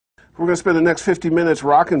We're going to spend the next 50 minutes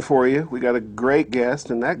rocking for you. We got a great guest,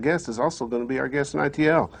 and that guest is also going to be our guest in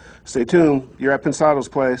ITL. Stay tuned. You're at PENSADO'S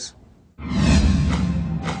place.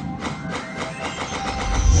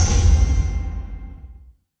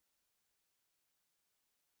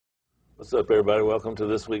 What's up, everybody? Welcome to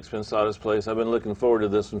this week's PENSADO'S Place. I've been looking forward to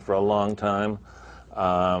this one for a long time.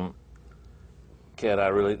 Cat I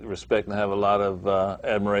really respect and have a lot of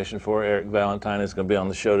admiration for. Eric Valentine is going to be on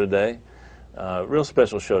the show today. Real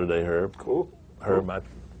special show today, Herb. Cool. Herb, my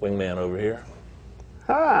wingman over here.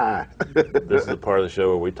 Hi. This is the part of the show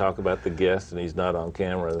where we talk about the guest, and he's not on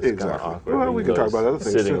camera. That's Exactly. kind of awkward. Well, we can talk about other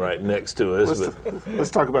things, sitting too. right next to us.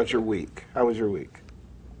 Let's talk about your week. How was your week?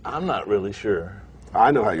 I'm not really sure.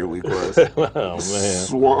 I know how your week was. Oh, man.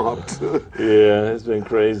 Swamped. Yeah, it's been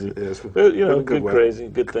crazy. Yeah, But, you know, good crazy,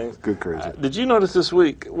 good things. Good crazy. Did you notice this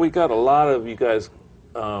week, we got a lot of you guys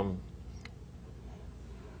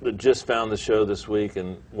that just found the show this week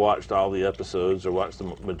and watched all the episodes or watched the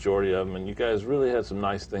majority of them, and you guys really had some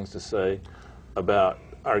nice things to say about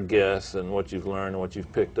our guests and what you've learned and what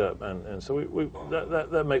you've picked up, and so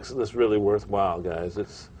that makes this really worthwhile, guys.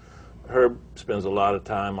 Herb spends a lot of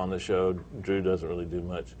time on the show. Drew doesn't really do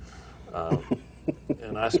much,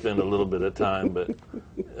 and I spend a little bit of time, but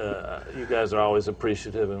you guys are always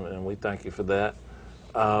appreciative, and we thank you for that.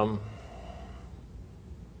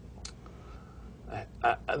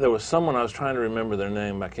 There was someone, I was trying to remember their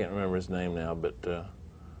name. I can't remember his name now, but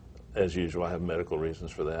as usual, I have medical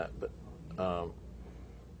reasons for that. But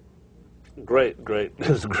great. It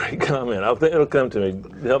was a great comment. I think it'll come to me.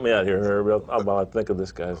 Help me out here, Herb. I'll think of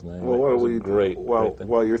this guy's name. Well,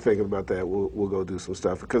 while you're thinking about that, we'll go do some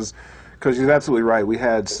stuff because you're absolutely right. We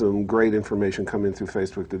had some great information come in through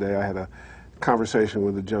Facebook today. I had a conversation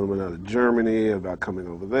with a gentleman out of Germany about coming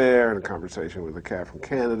over there, and a conversation with a cat from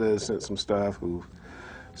Canada sent some stuff who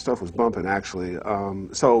stuff was bumping actually.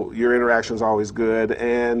 So your interaction is always good,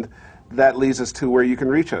 and that leads us to where you can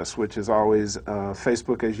reach us, which is always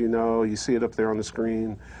Facebook. As you know, you see it up there on the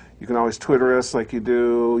screen. You can always Twitter us like you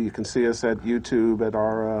do. You can see us at YouTube at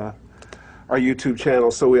our YouTube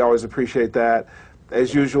channel, so we always appreciate that.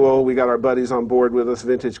 As usual, we got our buddies on board with us,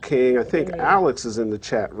 Vintage King. I think Alex is in the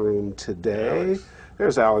chat room today. Alex.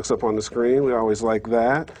 There's Alex up on the screen. We always like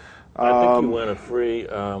that. I think you win a free.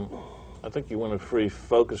 I think you win a free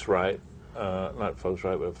Focusrite, not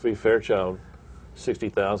Focusrite, but a free Fairchild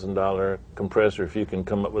 $60,000 compressor if you can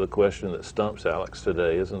come up with a question that stumps Alex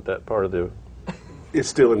today. Isn't that part of the? It's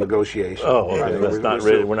still in negotiation. Oh, okay. That's not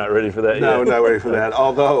ready. We're not ready for that yet. No, we're not ready for that.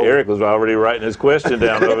 Although Eric was already writing his question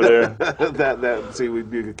down over there. See, we'd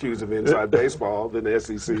be accused of inside baseball. Then the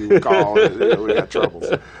SEC would call. And, we got troubles.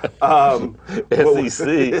 SEC.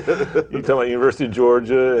 You talking about University of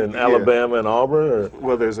Georgia and Alabama and Auburn? Or?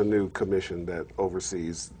 Well, there's a new commission that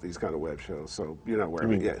oversees these kind of web shows. So you know where.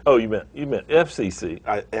 Oh, you meant FCC.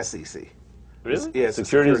 SEC. Really? Yeah,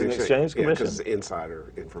 Securities and Exchange Commission. Because it's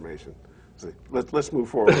insider information. Let's move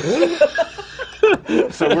forward.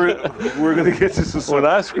 So we're going to get to some. When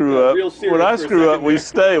I screw up, we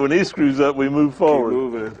stay. When he screws up, we move forward.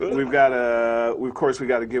 Keep moving. We've got of course, we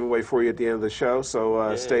got a giveaway for you at the end of the show.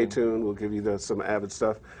 So stay tuned. We'll give you some Avid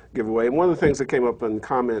stuff giveaway. And one of the things that came up in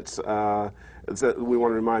comments is that we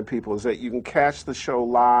want to remind people is that you can catch the show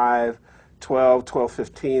live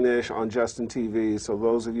 12:15-ish on Justin TV. So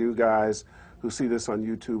those of you guys who see this on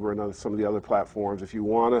YouTube or some of the other platforms, if you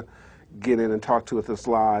want to get in and talk to us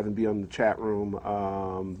live and be on the chat room,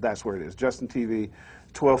 that's where it is. Justin TV,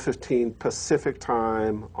 12:15 Pacific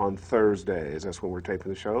time on Thursdays. That's when we're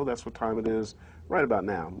taping the show. That's what time it is right about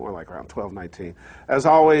now, more like around 12:19. As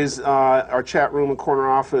always, our chat room and corner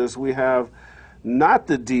office, we have not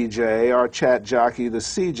the DJ, our chat jockey, the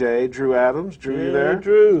CJ, Drew Adams. Drew, you there?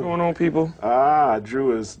 Drew. What's going on, people?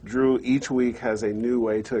 Drew each week has a new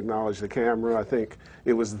way to acknowledge the camera. I think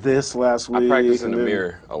it was this last week. I practice in the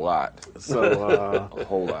mirror a lot. So a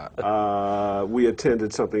whole lot. We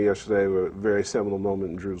attended something yesterday, a very seminal moment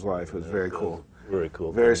in Drew's life. It was very cool. Very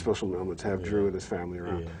cool. Very special moment to have Drew and his family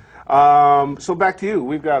around. So back to you.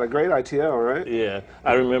 We've got a great ITL, right? Yeah,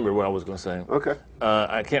 I remember what I was going to say. Okay.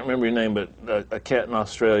 I can't remember your name, but a cat in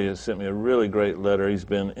Australia sent me a really great letter. He's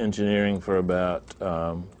been engineering for about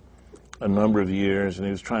a number of years, and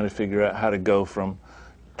he was trying to figure out how to go from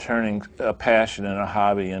turning a passion and a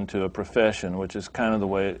hobby into a profession, which is kind of the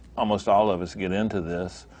way almost all of us get into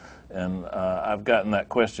this. And I've gotten that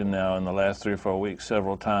question now in the last 3 or 4 weeks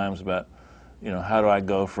several times about, how do I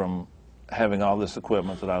go from having all this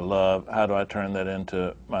equipment that I love, how do I turn that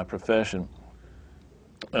into my profession?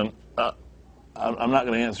 And I'm not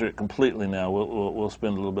going to answer it completely now. We'll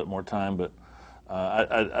spend a little bit more time, but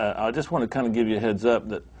I just want to kind of give you a heads up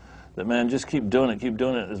that that, man, just keep doing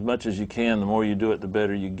it as much as you can. The more you do it, the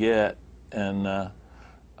better you get, and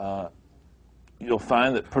you'll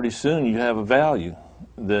find that pretty soon you have a value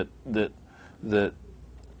that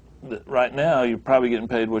right now you're probably getting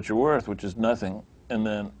paid what you're worth, which is nothing. And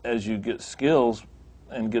then as you get skills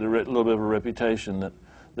and get a little bit of a reputation,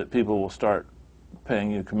 that people will start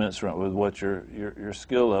paying you commensurate with what your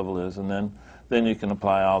skill level is, and then you can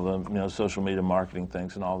apply all the social media marketing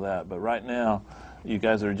things and all that. But right now, you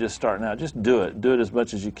guys that are just starting out, just do it. Do it as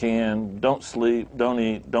much as you can. Don't sleep. Don't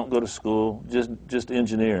eat. Don't go to school. Just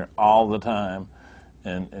engineer all the time,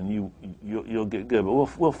 and you'll get good. But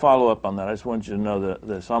we'll follow up on that. I just want you to know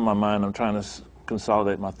that it's on my mind. I'm trying to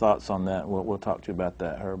consolidate my thoughts on that. We'll talk to you about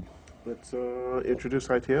that, Herb. Let's introduce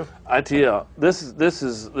ITL. ITL. This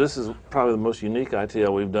is probably the most unique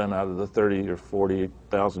ITL we've done out of the 30 or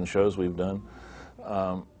 40,000 shows we've done.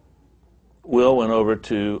 Will went over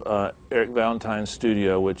to Eric Valentine's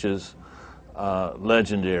studio, which is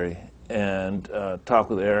legendary, and talked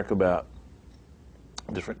with Eric about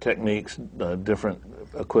different techniques, different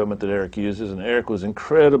equipment that Eric uses, and Eric was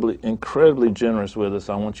incredibly generous with us.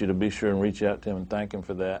 I want you to be sure and reach out to him and thank him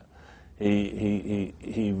for that.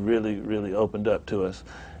 He really opened up to us,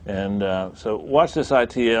 and so watch this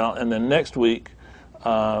ITL, and then next week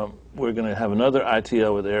we're going to have another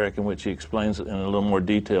ITL with Eric in which he explains in a little more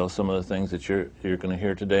detail some of the things that you're going to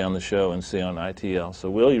hear today on the show and see on ITL. So,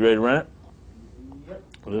 Will, you ready to run it? Yep.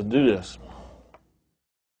 Let's do this.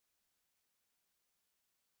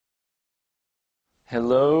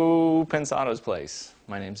 Hello, PENSADO'S place.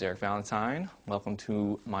 My name's Eric Valentine. Welcome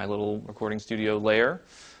to my little recording studio lair.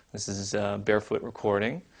 This is Barefoot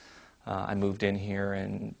Recording. I moved in here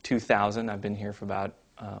in 2000. I've been here for about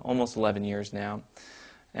almost 11 years now.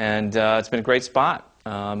 And it's been a great spot.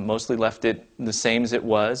 Mostly left it the same as it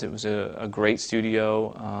was. It was a great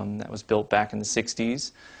studio that was built back in the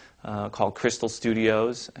 60s called Crystal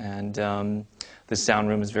Studios. And this sound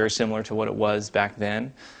room is very similar to what it was back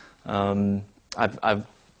then. I've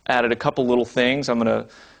added a couple little things. I'm going to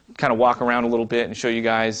kind of walk around a little bit and show you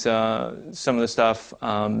guys some of the stuff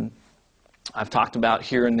I've talked about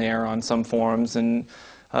here and there on some forums and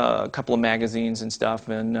a couple of magazines and stuff,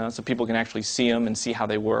 and so people can actually see them and see how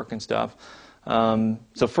they work and stuff.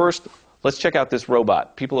 So first, let's check out this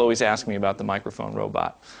robot. People always ask me about the microphone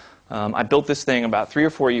robot. I built this thing about 3 or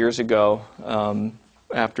 4 years ago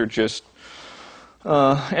after just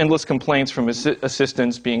endless complaints from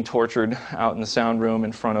assistants being tortured out in the sound room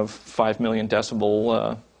in front of 5 million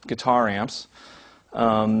decibel guitar amps.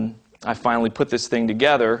 I finally put this thing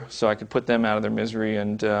together so I could put them out of their misery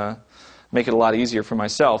and make it a lot easier for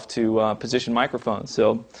myself to position microphones.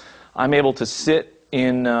 So I'm able to sit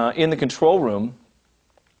in the control room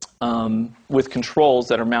with controls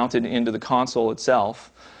that are mounted into the console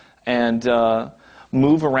itself and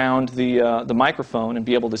move around the microphone and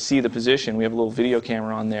be able to see the position. We have a little video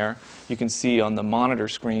camera on there. You can see on the monitor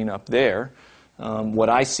screen up there what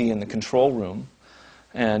I see in the control room.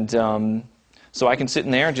 And so I can sit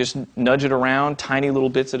in there and just nudge it around tiny little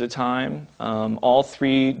bits at a time, all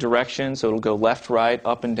 3 directions, so it'll go left, right,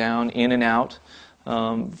 up and down, in and out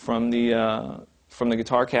from the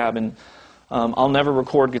guitar cab. And I'll never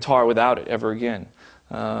record guitar without it ever again.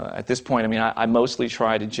 At this point, I mean, I mostly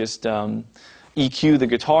try to just EQ the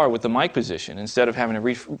guitar with the mic position. Instead of having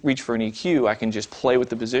to reach for an EQ, I can just play with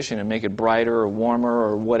the position and make it brighter or warmer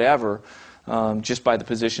or whatever just by the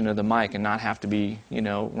position of the mic and not have to be,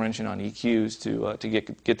 wrenching on EQs to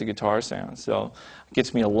get the guitar sound. So it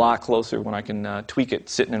gets me a lot closer when I can tweak it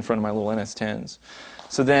sitting in front of my little NS10s.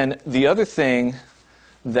 So then the other thing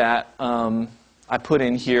that I put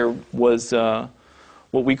in here was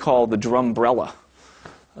what we call the drumbrella.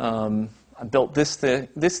 I built this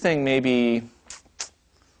thing maybe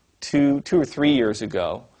two or 3 years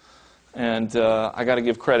ago, and I got to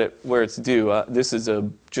give credit where it's due. This is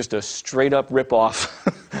just a straight-up rip-off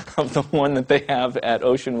of the one that they have at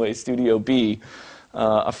Ocean Way Studio B.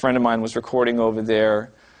 A friend of mine was recording over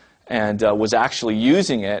there and was actually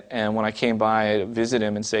using it, and when I came by to visit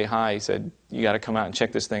him and say hi, he said, "You got to come out and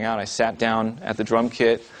check this thing out." I sat down at the drum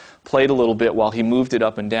kit, played a little bit while he moved it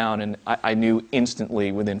up and down, and I knew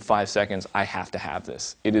instantly within 5 seconds, I have to have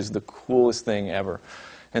this. It is the coolest thing ever.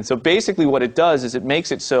 And so basically what it does is it makes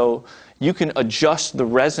it so you can adjust the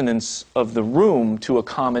resonance of the room to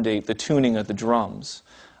accommodate the tuning of the drums.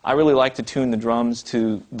 I really like to tune the drums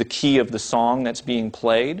to the key of the song that's being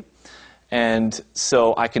played. And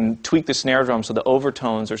so I can tweak the snare drum so the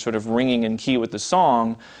overtones are sort of ringing in key with the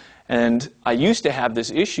song. And I used to have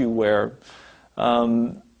this issue where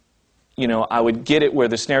I would get it where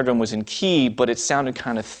the snare drum was in key, but it sounded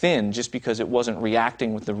kind of thin just because it wasn't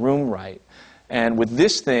reacting with the room right. And with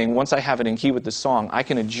this thing, once I have it in key with the song, I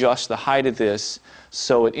can adjust the height of this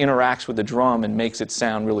so it interacts with the drum and makes it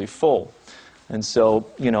sound really full. And so,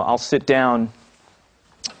 you know, I'll sit down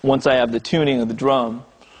once I have the tuning of the drum.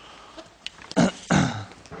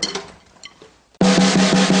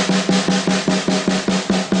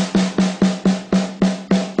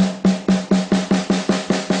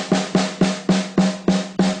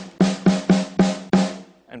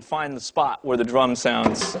 And find the spot where the drum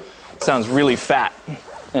sounds really fat,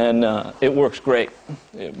 and it works great.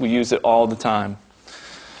 We use it all the time.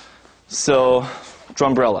 So,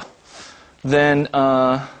 drumbrella. Then,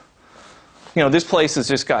 you know, this place has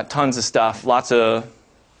just got tons of stuff, lots of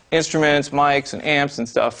instruments, mics, and amps and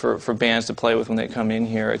stuff for bands to play with when they come in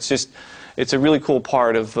here. It's a really cool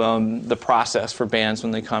part of the process for bands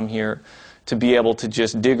when they come here, to be able to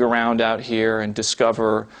just dig around out here and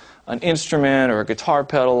discover an instrument or a guitar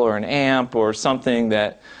pedal or an amp or something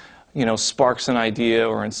that, you know, sparks an idea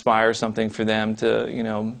or inspires something for them to, you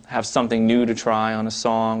know, have something new to try on a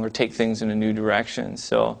song or take things in a new direction.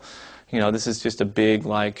 So, you know, this is just a big,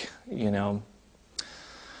 like, you know,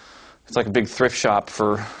 it's like a big thrift shop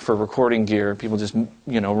for recording gear. People just,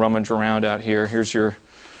 you know, rummage around out here. There's your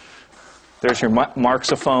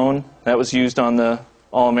Marxophone. That was used on the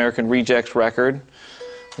All-American Rejects record.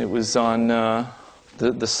 It was on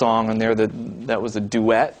the song on there that was a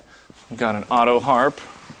duet. We've got an auto harp.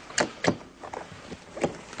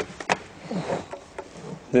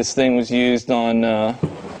 This thing was used on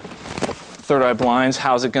Third Eye Blind's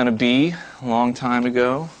How's It Gonna Be, a long time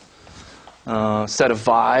ago. Set of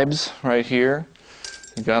vibes right here.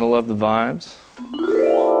 You gotta love the vibes.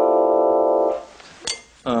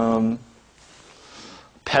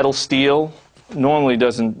 Pedal steel normally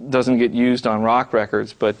doesn't get used on rock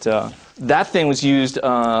records, but that thing was used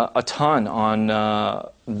a ton on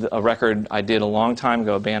a record I did a long time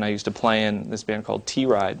ago, a band I used to play in, this band called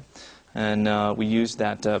T-Ride. And we used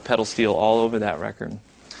that pedal steel all over that record.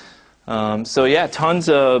 So yeah, tons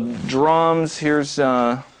of drums. Here's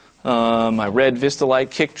my red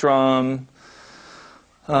Vistalite kick drum.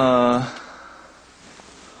 Let's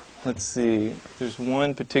see, there's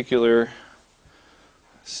one particular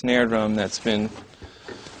snare drum that's been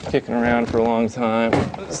kicking around for a long time.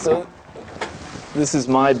 So this is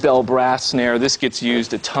my bell brass snare. This gets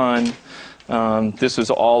used a ton. This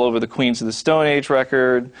was all over the Queens of the Stone Age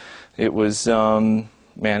record. It was, man,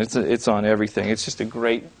 it's on everything. It's just a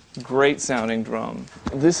great sounding drum.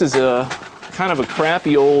 This is a kind of a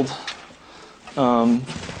crappy old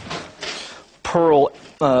Pearl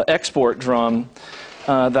export drum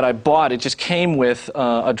that I bought. It just came with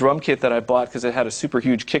a drum kit that I bought because it had a super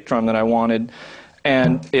huge kick drum that I wanted.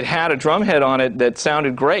 And it had a drum head on it that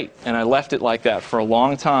sounded great, and I left it like that for a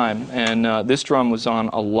long time. And this drum was on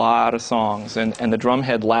a lot of songs, and the drum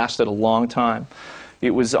head lasted a long time.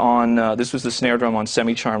 It was on, this was the snare drum on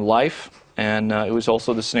Semi-Charmed Life, and it was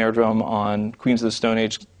also the snare drum on Queens of the Stone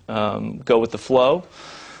Age, Go With the Flow.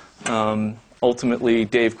 Ultimately,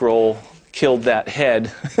 Dave Grohl killed that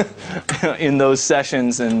head in those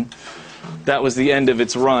sessions, and that was the end of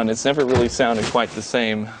its run. It's never really sounded quite the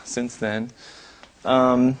same since then.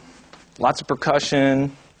 Lots of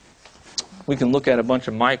percussion. We can look at a bunch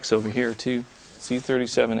of mics over here too.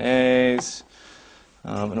 C37As,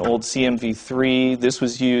 an old CMV3. This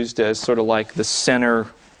was used as sort of like the center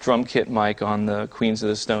drum kit mic on the Queens of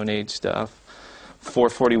the Stone Age stuff.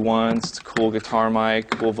 441s, it's a cool guitar mic,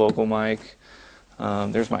 cool vocal mic.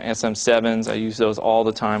 There's my SM7s. I use those all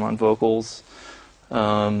the time on vocals.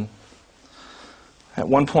 At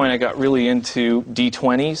one point, I got really into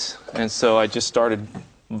D20s, and so I just started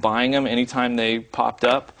buying them anytime they popped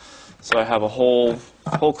up. So I have a whole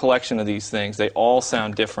collection of these things. They all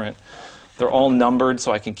sound different. They're all numbered,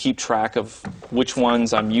 so I can keep track of which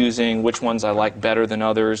ones I'm using, which ones I like better than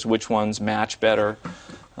others, which ones match better.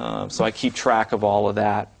 So I keep track of all of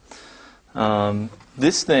that.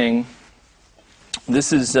 This thing,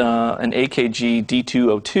 this is an AKG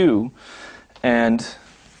D202, and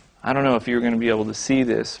I don't know if you're going to be able to see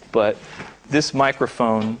this, but this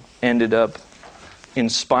microphone ended up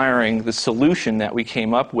inspiring the solution that we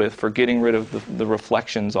came up with for getting rid of the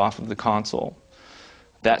reflections off of the console.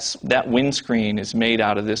 That windscreen is made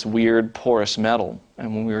out of this weird porous metal,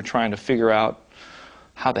 and when we were trying to figure out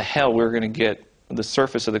how the hell we were going to get the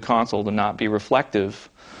surface of the console to not be reflective,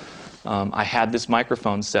 I had this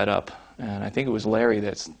microphone set up, and I think it was Larry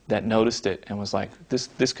that noticed it and was like,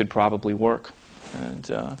 this could probably work. And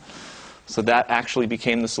so that actually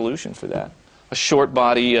became the solution for that. A short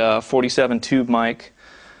body 47 tube mic.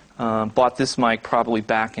 Bought this mic probably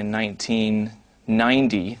back in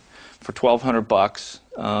 1990 for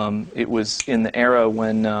 $1,200. It was in the era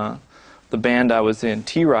when the band I was in,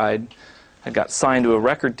 T-Ride, had got signed to a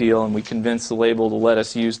record deal, and we convinced the label to let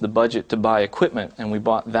us use the budget to buy equipment, and we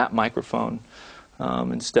bought that microphone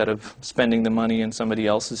instead of spending the money in somebody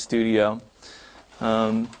else's studio.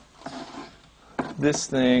 This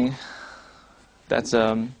thing, that's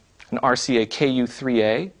an RCA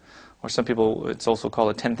KU3A, or some people, it's also called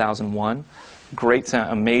a 10001. Great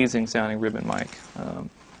sound, amazing sounding ribbon mic.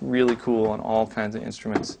 Really cool on all kinds of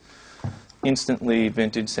instruments. Instantly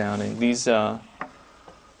vintage sounding. These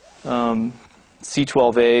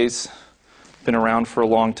C12As, been around for a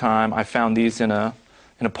long time. I found these in a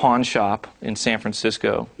pawn shop in San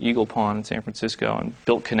Francisco, Eagle Pawn in San Francisco, and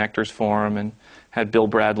built connectors for them and had Bill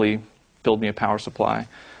Bradley build me a power supply.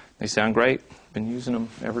 They sound great. Been using them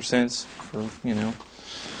ever since for,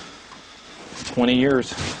 20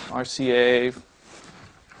 years. RCA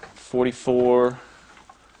 44.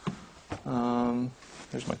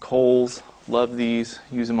 There's my Coles. Love these.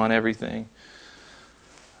 Use them on everything.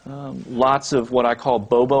 Lots of what I call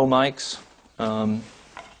Bobo mics.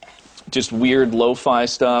 Just weird lo-fi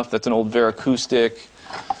stuff. That's an old Veracoustic.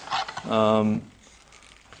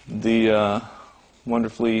 The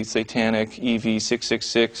wonderfully satanic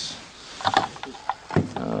EV666.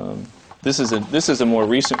 This is a more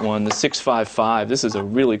recent one, the 655. This is a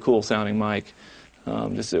really cool sounding mic.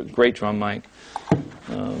 This is a great drum mic.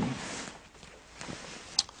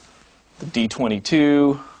 The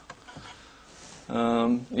D22.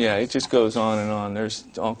 Yeah, it just goes on and on. There's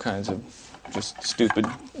all kinds of just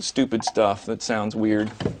stupid stuff that sounds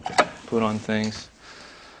weird put on things.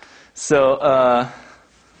 So,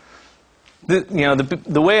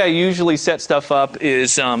 the way I usually set stuff up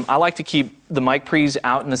is I like to keep the mic pre's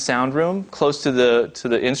out in the sound room, close to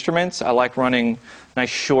the instruments. I like running nice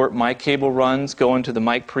short mic cable runs going to the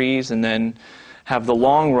mic pre's, and then have the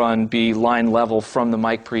long run be line level from the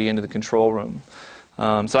mic pre into the control room.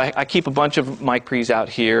 So I keep a bunch of mic pre's out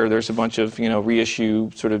here. There's a bunch of reissue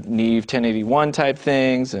sort of Neve 1081 type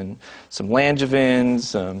things, and some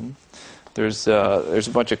Langevins. There's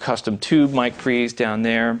a bunch of custom tube mic pre's down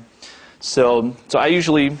there. So I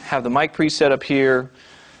usually have the mic pre set up here.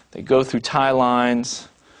 They go through tie lines.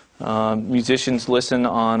 Musicians listen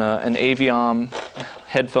on an Aviom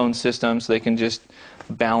headphone system, so they can just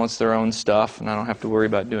balance their own stuff, and I don't have to worry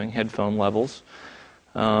about doing headphone levels.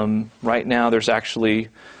 Right now,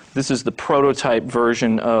 this is the prototype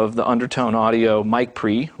version of the Undertone Audio mic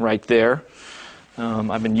pre right there.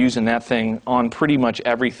 I've been using that thing on pretty much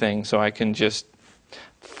everything, so I can just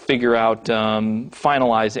figure out,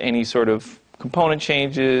 finalize any sort of component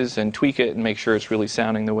changes and tweak it and make sure it's really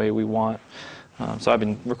sounding the way we want. So I've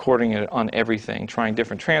been recording it on everything, trying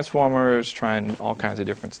different transformers, trying all kinds of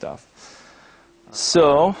different stuff.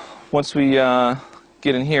 So once we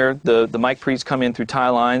get in here, the mic pre's come in through tie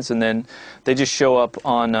lines, and then they just show up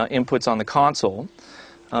on inputs on the console.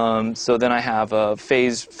 So then I have a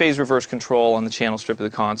phase reverse control on the channel strip of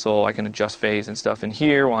the console. I can adjust phase and stuff in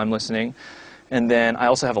here while I'm listening. And then I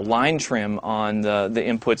also have a line trim on the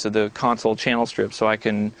inputs of the console channel strip, so I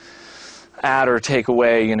can add or take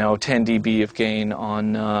away 10 dB of gain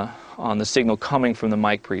on the signal coming from the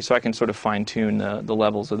mic pre. So I can sort of fine tune the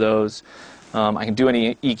levels of those. I can do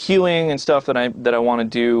any EQing and stuff that I want to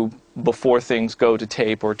do before things go to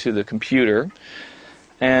tape or to the computer.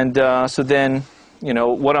 And so then,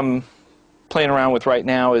 what I'm playing around with right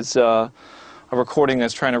now is a recording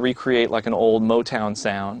that's trying to recreate like an old Motown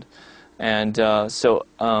sound. And so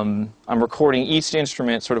I'm recording each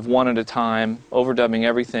instrument sort of one at a time, overdubbing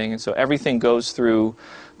everything. And so everything goes through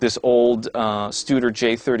this old Studer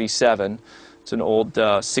J37. It's an old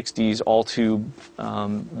 60s all-tube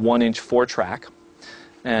 1-inch 4-track.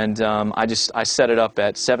 And I set it up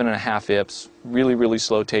at 7.5 IPS, really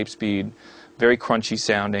slow tape speed, very crunchy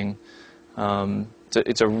sounding.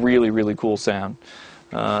 It's a really cool sound.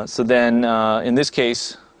 So then in this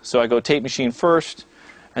case, so I go tape machine first,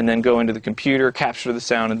 and then go into the computer, capture the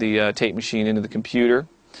sound of the tape machine into the computer.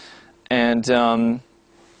 And then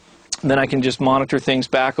I can just monitor things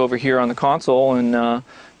back over here on the console and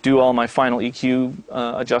do all my final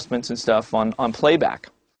EQ adjustments and stuff on playback.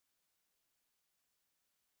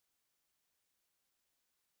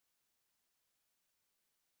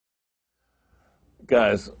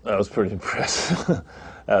 Guys, that was pretty impressive.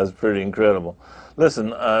 That was pretty incredible.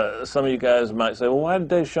 Listen, some of you guys might say, well, why did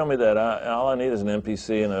Dave show me that? All I need is an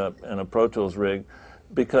MPC and a Pro Tools rig,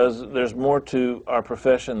 because there's more to our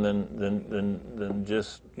profession than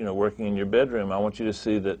just working in your bedroom. I want you to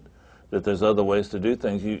see that there's other ways to do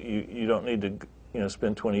things. You don't need to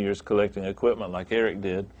spend 20 years collecting equipment like Eric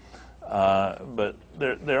did, but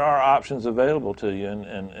there are options available to you,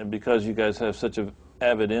 and because you guys have such an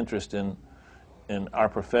avid interest in in our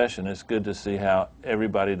profession, it's good to see how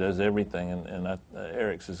everybody does everything, and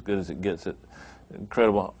Eric's as good as it gets. It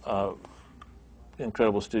incredible,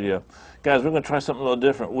 incredible studio, guys. We're going to try something a little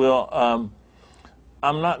different.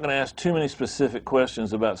 I'm not going to ask too many specific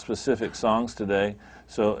questions about specific songs today.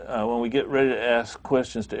 So when we get ready to ask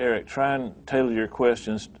questions to Eric, try and tailor your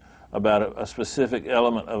questions about a specific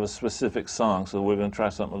element of a specific song. So we're going to try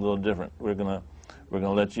something a little different. We're going to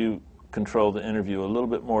let you control the interview a little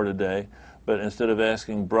bit more today. But instead of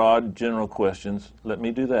asking broad, general questions, let me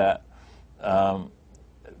do that.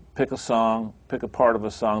 Pick a song, pick a part of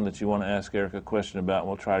a song that you want to ask Eric a question about, and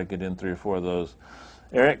we'll try to get in 3 or 4 of those.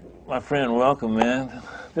 Eric, my friend, welcome, man.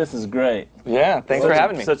 This is great. Yeah, thanks for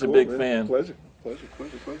having me. Such a big fan. Pleasure.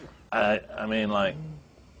 I mean, like,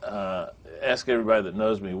 ask everybody that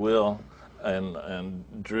knows me, Will and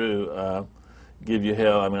Drew, give you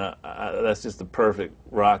hell. I mean, that's just the perfect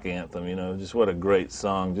rock anthem, you know, just what a great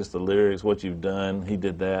song, just the lyrics, what you've done. He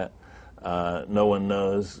did that. No One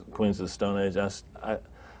Knows, Queens of the Stone Age.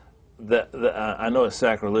 I know it's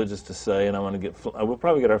sacrilegious to say, and we'll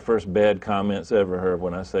probably get our first bad comments ever heard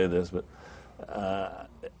when I say this, but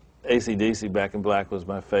AC/DC Back in Black was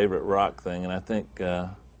my favorite rock thing, and I think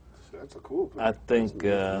that's a cool thing. I think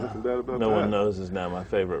No One Knows is now my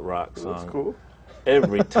favorite rock song. That's cool.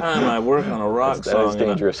 Every time I work on a rock song, that's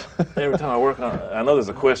dangerous. Every time I work on, I know there's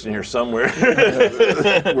a question here somewhere.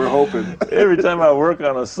 We're hoping. Every time I work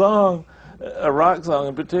on a song, a rock song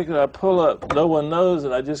in particular, I pull up No One Knows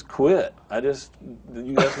and I just quit. That's when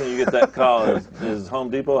you get that call, is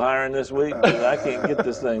Home Depot hiring this week? I can't get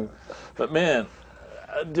this thing. But man,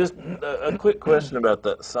 just a quick question about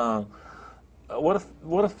that song.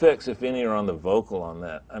 What effects, if any, are on the vocal on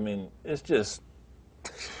that? I mean, it's just,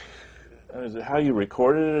 is it how you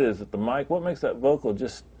recorded it? Is it the mic? What makes that vocal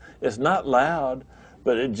just, it's not loud,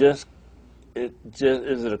 but it just,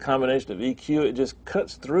 is it a combination of EQ? It just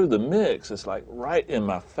cuts through the mix. It's like right in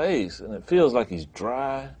my face, and it feels like he's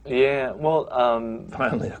dry. Yeah, well,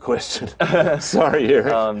 Finally a question. Sorry,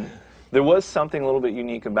 Eric. there was something a little bit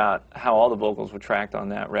unique about how all the vocals were tracked on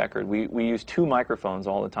that record. We used 2 microphones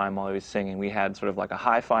all the time while I was singing. We had sort of like a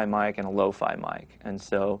hi-fi mic and a lo-fi mic. And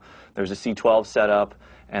so there's a C12 setup,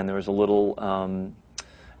 and there was a little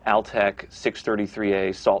Altec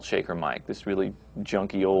 633A salt shaker mic, this really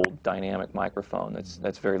junky old dynamic microphone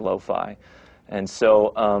that's very lo-fi. And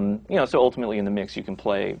so, you know, so ultimately in the mix you can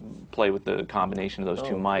play with the combination of those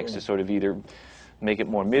 2 mics to sort of either make it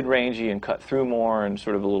more mid-rangey and cut through more, and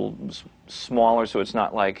sort of a little smaller so it's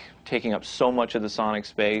not like taking up so much of the sonic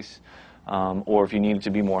space. Or if you need it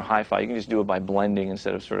to be more hi-fi, you can just do it by blending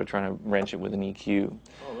instead of sort of trying to wrench it with an EQ.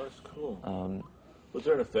 Oh, that's cool. Was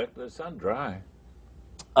there an effect? It sounded dry.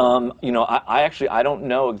 You know, I don't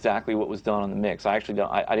know exactly what was done on the mix. I actually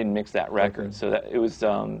don't. I didn't mix that record. Okay. So that it was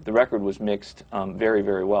the record was mixed very,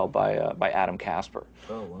 very well by Adam Casper.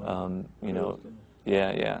 Oh wow. You know,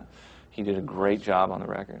 yeah. He did a great job on the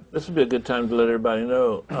record. This would be a good time to let everybody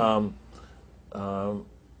know.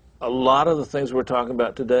 A lot of the things we're talking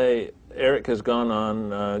about today, Eric has gone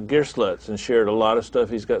on Gear Sluts and shared a lot of stuff.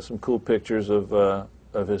 He's got some cool pictures of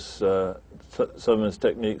his some of his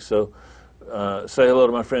techniques. So say hello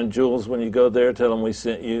to my friend Jules when you go there. Tell him we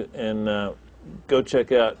sent you, and go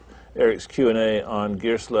check out Eric's Q&A on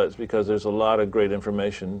Gear Sluts, because there's a lot of great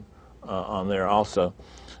information on there also.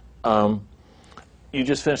 You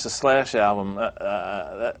just finished the Slash album,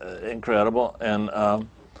 incredible. And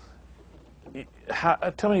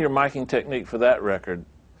tell me your miking technique for that record.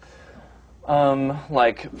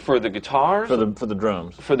 Like for the guitars? For the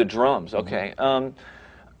drums. For the drums, okay.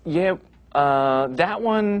 Yeah, that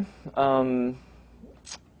one,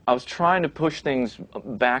 I was trying to push things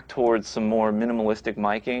back towards some more minimalistic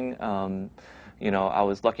miking. You know, I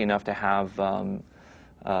was lucky enough to have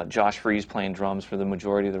Josh Freese playing drums for the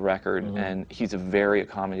majority of the record, and he's a very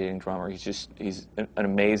accommodating drummer. He's an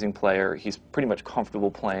amazing player. He's pretty much comfortable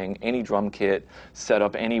playing any drum kit, set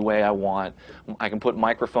up any way I want. I can put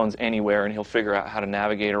microphones anywhere, and he'll figure out how to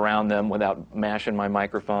navigate around them without mashing my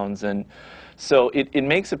microphones. And so it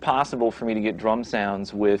makes it possible for me to get drum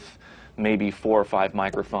sounds with maybe 4 or 5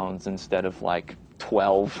 microphones instead of like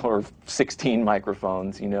 12 or 16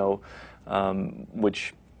 microphones, you know,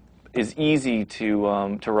 which is easy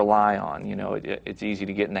to rely on. You know, it's easy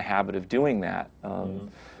to get in the habit of doing that.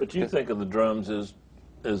 But you think of the drums as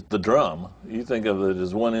the drum. You think of it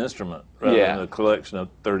as one instrument rather than a collection of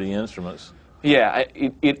 30 instruments. Yeah,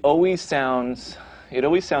 it always sounds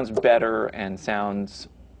better and sounds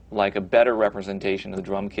like a better representation of the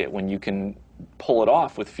drum kit when you can pull it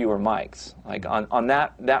off with fewer mics. Like on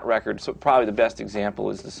that record, so probably the best example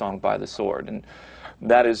is the song By the Sword. And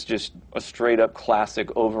that is just a straight up classic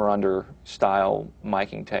over-under style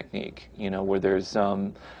miking technique, where there's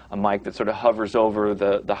a mic that sort of hovers over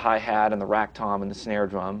the hi-hat and the rack tom and the snare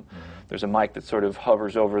drum. There's a mic that sort of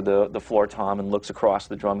hovers over the floor tom and looks across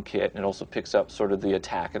the drum kit, and it also picks up sort of the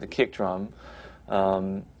attack of the kick drum.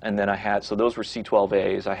 And then so those were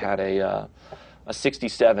C12As. I had a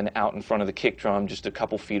 67 out in front of the kick drum just a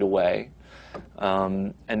couple feet away.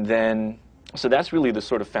 And then, so that's really the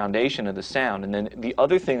sort of foundation of the sound. And then the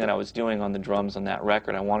other thing that I was doing on the drums on that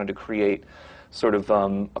record, I wanted to create sort of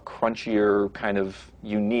a crunchier kind of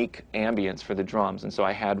unique ambience for the drums. And so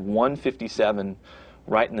I had one 57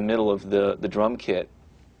 right in the middle of the drum kit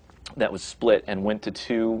that was split and went to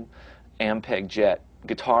two Ampeg Jet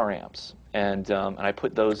guitar amps. And I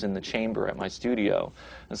put those in the chamber at my studio.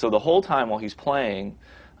 And so the whole time while he's playing,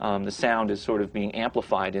 the sound is sort of being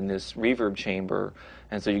amplified in this reverb chamber.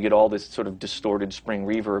 And so you get all this sort of distorted spring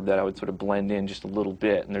reverb that I would sort of blend in just a little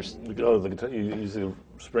bit. And there's the guitar, you use the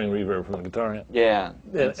spring reverb from the guitar amp. Yeah.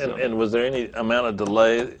 And was there any amount of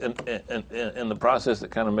delay in the process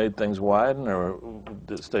that kind of made things widen, or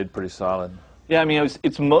it stayed pretty solid? Yeah, I mean,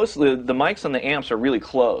 it's mostly, the mics on the amps are really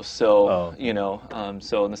close, so,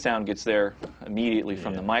 so and the sound gets there immediately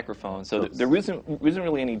from the microphone. So there isn't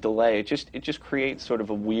really any delay. It just creates sort of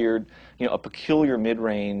a weird, a peculiar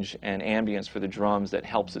mid-range and ambience for the drums that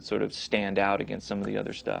helps it sort of stand out against some of the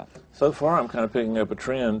other stuff. So far, I'm kind of picking up a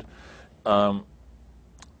trend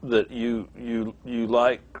that you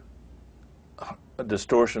like a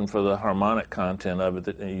distortion for the harmonic content of it,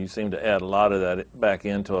 that you seem to add a lot of that back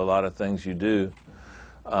into a lot of things you do.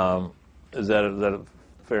 Is that a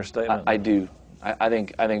fair statement? I do. I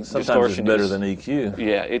think sometimes distortion it's better is, than EQ.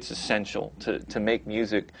 Yeah, it's essential to make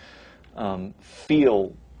music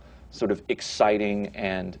feel sort of exciting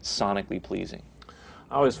and sonically pleasing.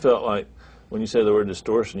 I always felt like when you say the word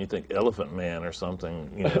distortion, you think Elephant Man or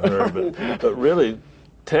something, but really,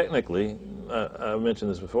 technically, I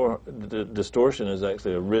mentioned this before, distortion is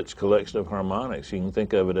actually a rich collection of harmonics. You can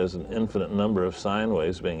think of it as an infinite number of sine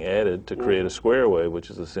waves being added to create a square wave, which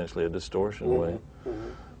is essentially a distortion wave.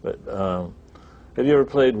 But have you ever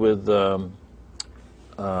played with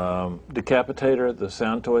Decapitator, the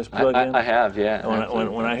Sound Toys plugin? I have, yeah.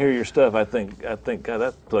 When I hear your stuff, I think God,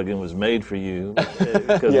 that plugin was made for you,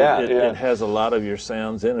 because it has a lot of your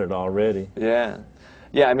sounds in it already. Yeah.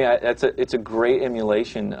 Yeah, I mean, it's a great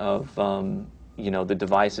emulation of the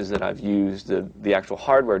devices that I've used, the actual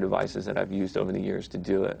hardware devices that I've used over the years to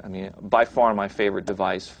do it. I mean, by far my favorite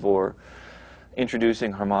device for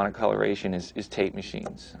introducing harmonic coloration is tape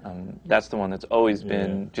machines. That's the one that's always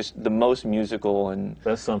been just the most musical, and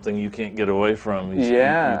that's something you can't get away from. You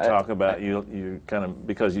talk about you kind of,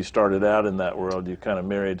 because you started out in that world, you're kind of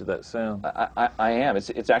married to that sound. I am.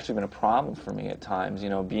 It's actually been a problem for me at times,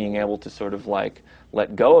 being able to sort of like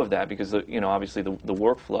let go of that, because obviously the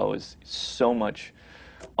workflow is so much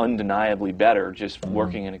undeniably better just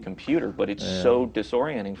working in a computer, but it's so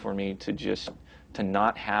disorienting for me to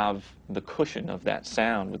not have the cushion of that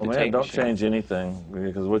sound with the tape don't machine. change anything,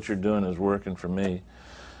 because what you're doing is working for me.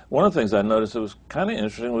 One of the things I noticed that was kind of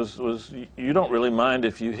interesting was you don't really mind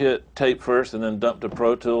if you hit tape first and then dump to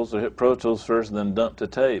Pro Tools, or hit Pro Tools first and then dump to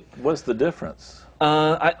tape. What's the difference?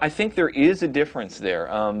 I think there is a difference there,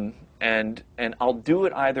 and I'll do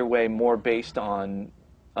it either way, more based on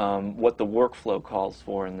what the workflow calls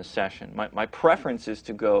for in the session. My preference is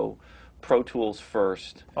to go Pro Tools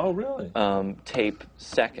first. Oh, really? Tape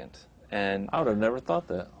second. And I would have never thought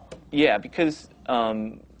that. Yeah, because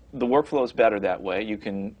the workflow is better that way. You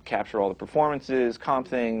can capture all the performances, comp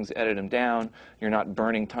things, edit them down. You're not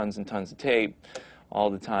burning tons and tons of tape all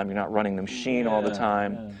the time. You're not running the machine all the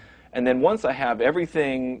time. Yeah. And then once I have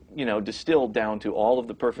everything, distilled down to all of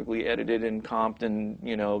the perfectly edited and comped and,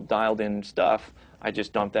 dialed in stuff, I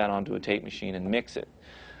just dump that onto a tape machine and mix it.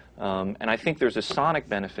 And I think there's a sonic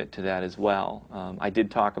benefit to that as well. I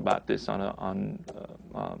did talk about this on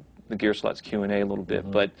the Gear Sluts Q&A a little bit,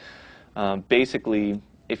 but basically,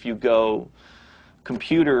 if you go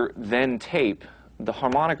computer then tape, the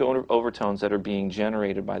harmonic overtones that are being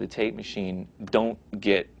generated by the tape machine don't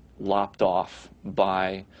get lopped off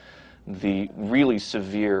by the really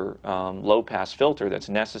severe low-pass filter that's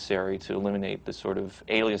necessary to eliminate the sort of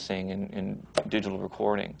aliasing in digital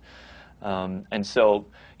recording. And so,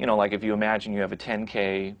 like if you imagine you have a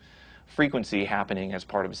 10K frequency happening as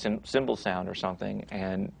part of a cymbal sound or something,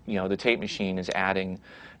 and the tape machine is adding,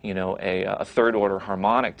 a third-order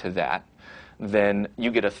harmonic to that, then you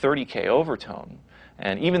get a 30K overtone.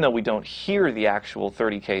 And even though we don't hear the actual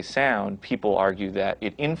 30K sound, people argue that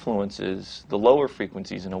it influences the lower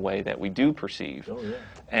frequencies in a way that we do perceive. Oh, yeah.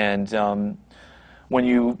 And when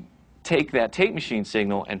you take that tape machine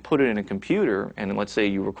signal and put it in a computer, and let's say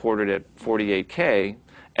you record it at 48K,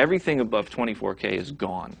 everything above 24K is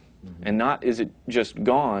gone. And not is it just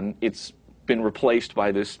gone, it's been replaced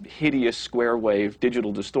by this hideous square wave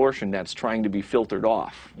digital distortion that's trying to be filtered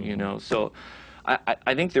off, you know. So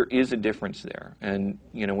I think there is a difference there. And,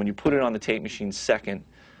 you know, when you put it on the tape machine second,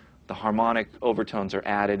 the harmonic overtones are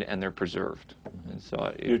added and they're preserved. And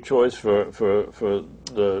so your choice for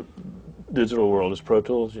the digital world is Pro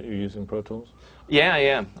Tools? You're using Pro Tools? Yeah, I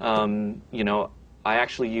am. You know, I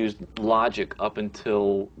actually used Logic up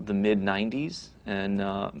until the mid-90s, and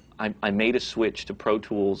I made a switch to Pro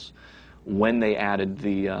Tools when they added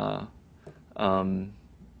the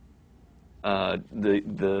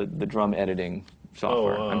drum editing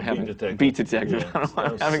software. Oh, I'm having Beat Detector. Beat Detector. Yeah.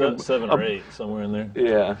 I'm having 7 or 8, somewhere in there.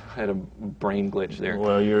 Yeah, I had a brain glitch there.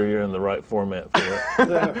 Well, you're in the right format for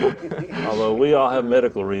it. Although we all have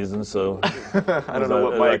medical reasons, so I don't know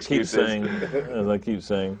what my excuse is. As I keep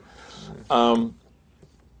saying. And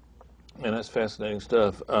that's fascinating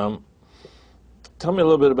stuff. Tell me a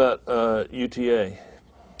little bit about UTA.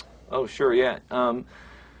 Oh, sure, yeah.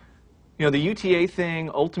 You know, the UTA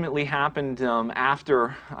thing ultimately happened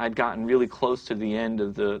after I'd gotten really close to the end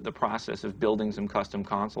of the process of building some custom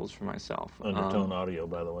consoles for myself. Undertone Audio,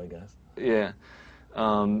 by the way, guys. Yeah.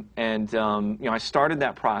 You know, I started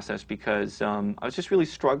that process because I was just really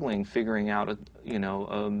struggling figuring out,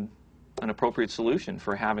 an appropriate solution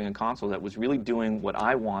for having a console that was really doing what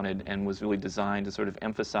I wanted and was really designed to sort of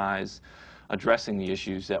emphasize addressing the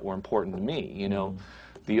issues that were important to me. You know,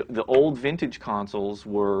 the old vintage consoles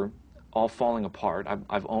were all falling apart.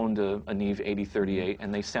 I've owned a Neve 8038,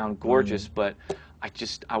 and they sound gorgeous, but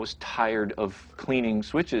I was tired of cleaning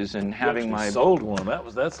switches and having my sold one.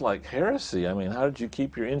 That's like heresy. I mean, how did you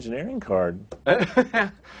keep your engineering card?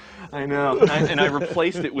 I know, and I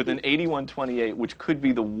replaced it with an 8128, which could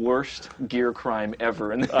be the worst gear crime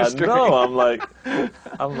ever in the history. No, I'm like,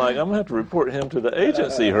 I'm gonna have to report him to the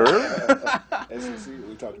agency, Herb. SEC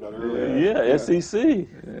we talked about earlier. Yeah, SEC.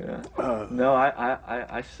 Yeah. No,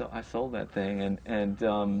 I sold that thing, and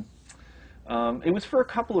it was for a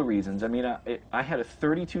couple of reasons. I mean, I had a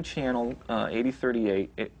 32-channel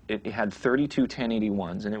 8038. It had 32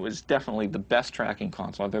 1081s, and it was definitely the best tracking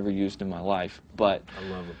console I've ever used in my life. But I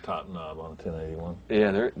love the top knob on a 1081.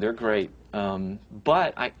 Yeah, they're great.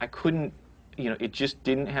 But I couldn't, you know, it just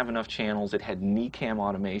didn't have enough channels. It had NECAM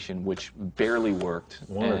automation, which barely worked.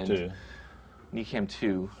 One or two? NECAM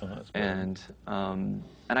 2. Oh, that's great. And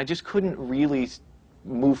I just couldn't really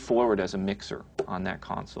move forward as a mixer on that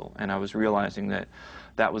console, and I was realizing that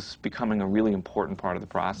that was becoming a really important part of the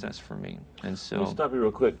process for me. And so, I'll stop you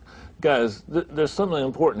real quick, guys. There's something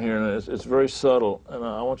important here, and it's very subtle, and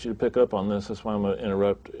I want you to pick up on this. That's why I'm going to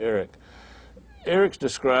interrupt Eric. Eric's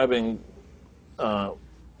describing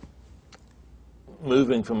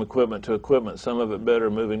moving from equipment to equipment, some of it better,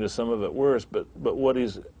 moving to some of it worse. But what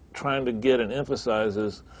he's trying to get and emphasize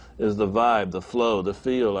is the vibe, the flow, the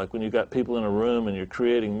feel. Like when you've got people in a room and you're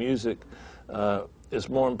creating music, it's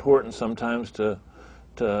more important sometimes to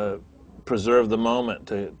preserve the moment,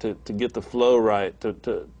 to get the flow right.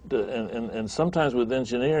 And sometimes with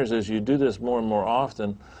engineers, as you do this more and more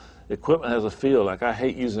often, equipment has a feel. Like I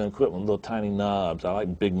hate using equipment with little tiny knobs. I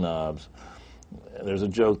like big knobs. There's a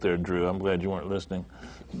joke there, Drew. I'm glad you weren't listening.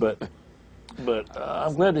 But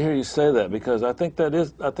I'm glad to hear you say that, because I think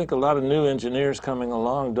a lot of new engineers coming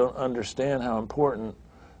along don't understand how important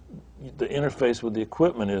the interface with the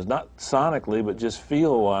equipment is, not sonically, but just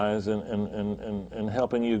feel-wise, and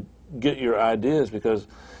helping you get your ideas, because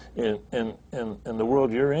in the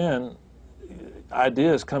world you're in,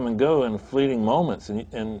 ideas come and go in fleeting moments,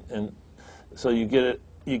 and so you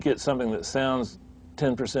get something that sounds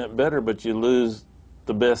 10% better, but you lose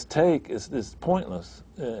the best take. It's pointless.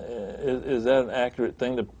 Is that an accurate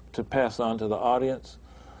thing to pass on to the audience?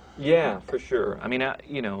 Yeah, for sure. I mean,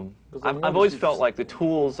 I've always felt like the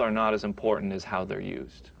tools are not as important as how they're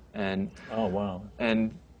used. And oh wow.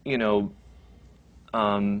 And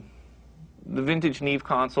the vintage Neve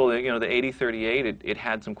console, the 8038, it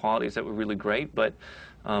had some qualities that were really great, but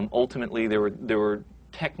ultimately there were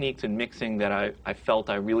techniques in mixing that I felt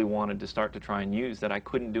I really wanted to start to try and use that I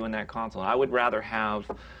couldn't do in that console. I would rather have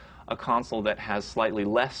a console that has slightly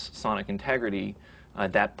less sonic integrity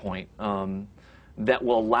at that point, that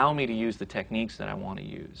will allow me to use the techniques that I want to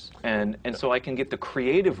use. And so I can get the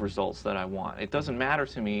creative results that I want. It doesn't matter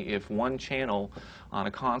to me if one channel on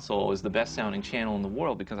a console is the best sounding channel in the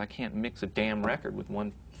world, because I can't mix a damn record with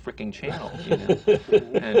one freaking channel.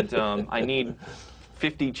 And I need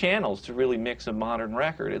 50 channels to really mix a modern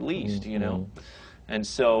record, at least, And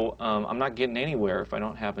so I'm not getting anywhere if I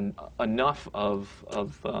don't have enough of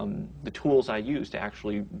the tools I use to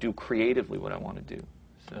actually do creatively what I want to do.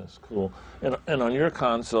 So. That's cool. And on your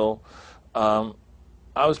console, I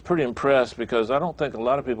was pretty impressed because I don't think a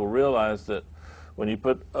lot of people realize that when you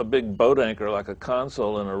put a big boat anchor like a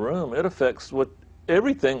console in a room, it affects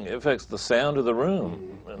everything. It affects the sound of the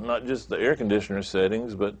room, not just the air conditioner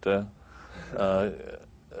settings, but a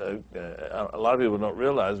lot of people don't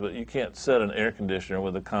realize, but you can't set an air conditioner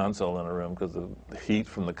with a console in a room because the heat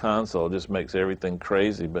from the console just makes everything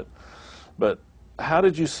crazy. But how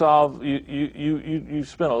did you solve? You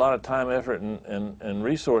spent a lot of time, effort, and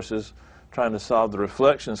resources trying to solve the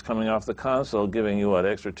reflections coming off the console, giving you what,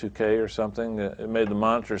 extra 2K or something. It made the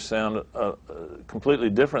monitor sound completely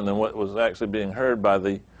different than what was actually being heard by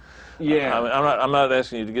the. Yeah. I mean, I'm not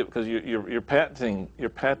asking you to get, because you're patenting.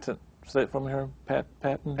 Say it from here.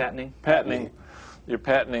 Patenting. You're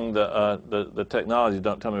patenting the technology.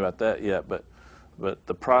 Don't tell me about that yet. But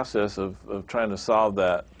the process of trying to solve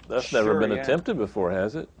that's never been attempted before,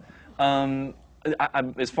 has it?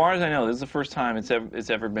 As far as I know, this is the first time it's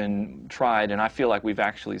ever been tried, and I feel like we've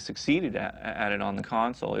actually succeeded at it on the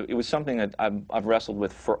console. It was something that I've wrestled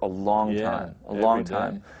with for a long time.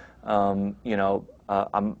 You know,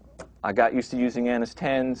 I got used to using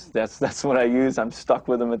NS10s. That's what I use. I'm stuck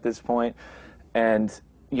with them at this point. And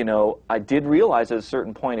you know, I did realize at a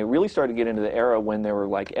certain point, it really started to get into the era when there were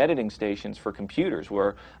like editing stations for computers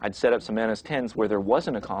where I'd set up some NS10s where there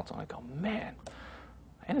wasn't a console. I go, man,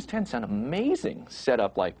 NS10s sound amazing set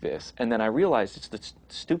up like this. And then I realized it's the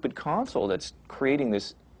stupid console that's creating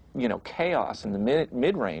this, you know, chaos in the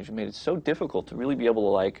mid-range. It made it so difficult to really be able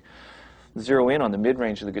to like zero in on the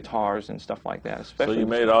mid-range of the guitars and stuff like that. So you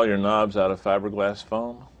made all your knobs out of fiberglass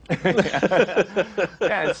foam?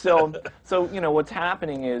 Yeah, so you know, what's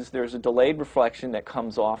happening is there's a delayed reflection that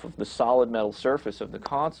comes off of the solid metal surface of the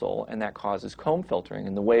console, and that causes comb filtering.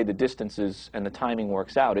 And the way the distances and the timing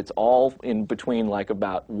works out, it's all in between like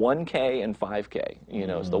about 1K and 5K. You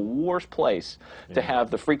know, it's the worst place to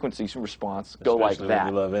have the frequency response go like that.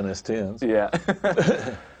 Especially when you love NS10s.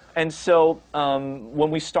 Yeah. And so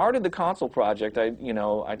when we started the console project,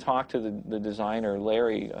 I talked to the designer,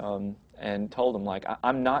 Larry, and told him, like,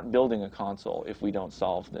 I'm not building a console if we don't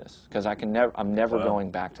solve this, because I'm never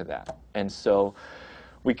going back to that. And so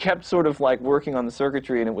we kept sort of like working on the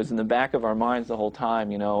circuitry, and it was in the back of our minds the whole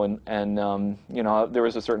time, you know, and you know, there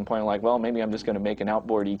was a certain point like, well, maybe I'm just going to make an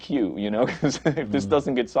outboard EQ, you know, because if this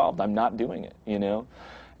doesn't get solved, I'm not doing it, you know.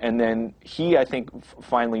 And then he, I think,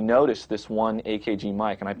 finally noticed this one AKG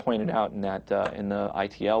mic, and I pointed out in that in the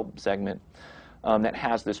ITL segment that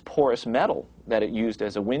has this porous metal that it used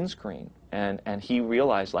as a windscreen, and he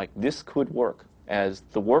realized like this could work as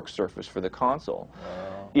the work surface for the console.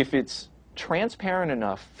 Wow. If it's transparent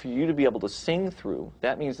enough for you to be able to sing through,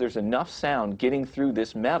 that means there's enough sound getting through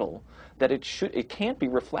this metal that it can't be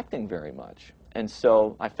reflecting very much. And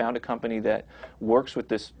so I found a company that works with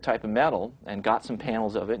this type of metal and got some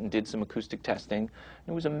panels of it and did some acoustic testing.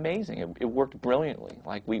 It was amazing. It worked brilliantly.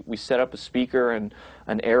 Like we set up a speaker and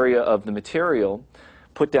an area of the material,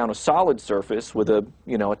 put down a solid surface with a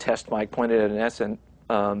test mic pointed at an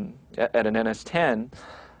NS10,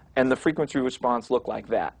 and the frequency response looked like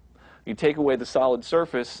that. You take away the solid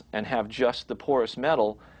surface and have just the porous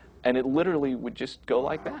metal, and it literally would just go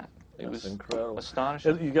like that. It was incredible.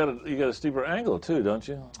 Astonishing. You got a steeper angle too, don't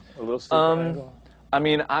you? A little steeper angle. I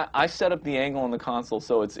mean, I set up the angle on the console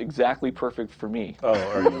so it's exactly perfect for me. Oh,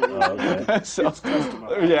 are you? Oh, okay. So,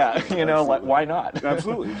 yeah, you know, like, why not?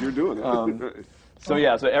 Absolutely, you're doing it. So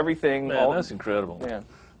yeah, so everything. Man, that's incredible.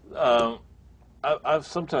 Yeah. I've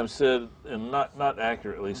sometimes said, and not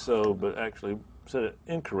accurately so, but actually said it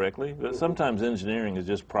incorrectly. But sometimes engineering is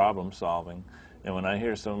just problem solving, and when I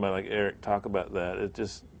hear somebody like Eric talk about that, it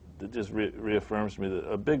just reaffirms to me that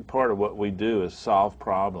a big part of what we do is solve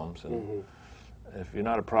problems. And if you're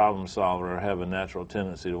not a problem solver or have a natural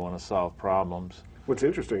tendency to want to solve problems. What's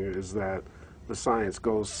interesting is that the science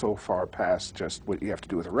goes so far past just what you have to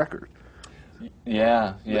do with a record.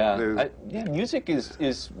 Yeah. Music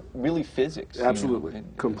is really physics. Absolutely, you know?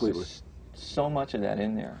 completely. So much of that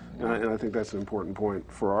in there. You know? And I think that's an important point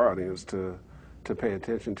for our audience to pay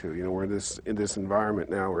attention to. You know, we're in this environment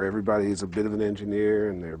now where everybody is a bit of an engineer,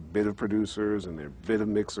 and they're a bit of producers, and they're a bit of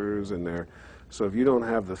mixers, and so if you don't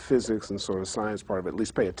have the physics and sort of science part of it, at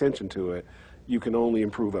least pay attention to it, you can only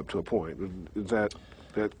improve up to a point. Is that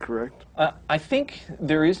correct? I think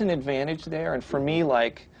there is an advantage there, and for me,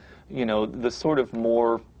 like, you know, the sort of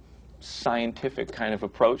more scientific kind of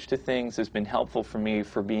approach to things has been helpful for me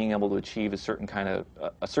for being able to achieve a certain kind of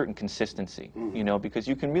a certain consistency, you know, because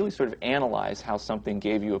you can really sort of analyze how something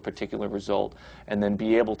gave you a particular result and then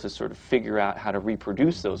be able to sort of figure out how to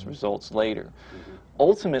reproduce those results later.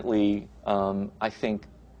 Ultimately, I think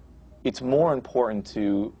it's more important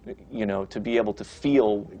to, you know, to be able to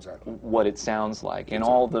feel what it sounds like, and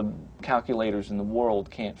all the calculators in the world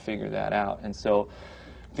can't figure that out. And so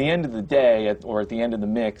at the end of the day, or at the end of the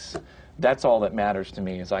mix, that's all that matters to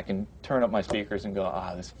me, is I can turn up my speakers and go,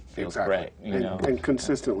 ah, this feels great, you know. And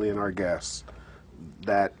consistently in our guests,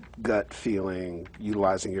 that gut feeling,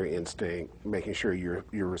 utilizing your instinct, making sure you're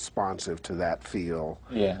responsive to that feel,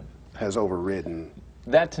 has overridden.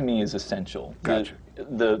 That to me is essential. Gotcha.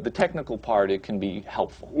 The technical part, it can be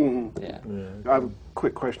helpful. I have a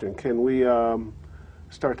quick question. Can we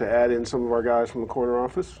start to add in some of our guys from the corner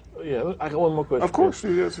office? Yeah, I got one more question. Of course.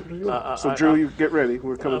 You guys, so Drew, you get ready.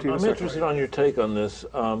 We're coming to you in a second. I'm interested on your take on this.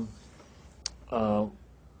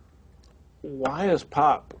 Why is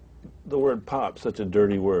pop, the word pop, such a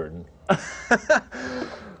dirty word? You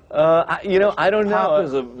know, I don't know. Pop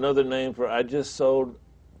is another name for I just sold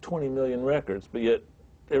 20 million records, but yet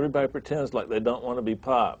everybody pretends like they don't want to be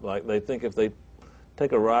pop. Like they think if they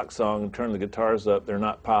take a rock song and turn the guitars up, they're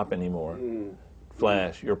not pop anymore.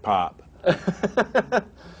 Flash, you're pop.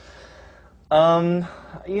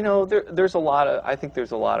 You know, there's a lot of, I think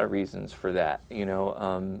there's a lot of reasons for that. You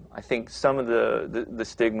know, I think some of the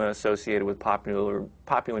stigma associated with popular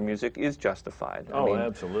music is justified. I mean,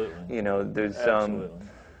 absolutely. You know, there's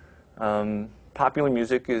popular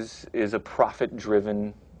music is a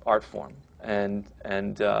profit-driven art form, and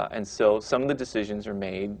so some of the decisions are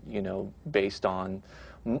made, you know, based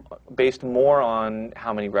more on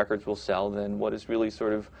how many records will sell than what is really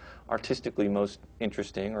sort of artistically most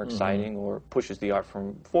interesting or exciting or pushes the art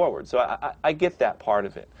form forward. So I get that part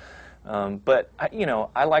of it. But, you know,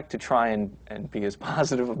 I like to try and be as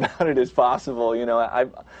positive about it as possible. You know,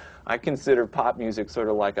 I consider pop music sort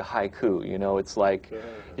of like a haiku. You know, it's like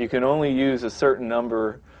you can only use a certain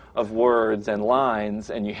number of words and lines,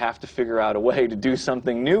 and you have to figure out a way to do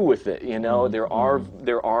something new with it. You know, there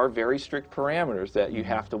are very strict parameters that you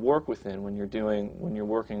have to work within when you're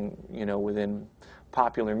working, you know, within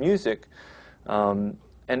popular music. And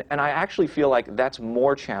I actually feel like that's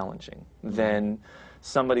more challenging than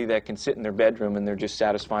somebody that can sit in their bedroom and they're just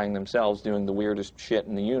satisfying themselves doing the weirdest shit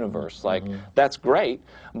in the universe. Like, that's great,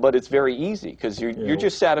 but it's very easy because you're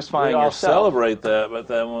just satisfying yourself. We all celebrate that, but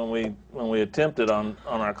then when we attempt it on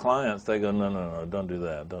our clients, they go, no, don't do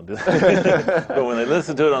that, don't do that. But when they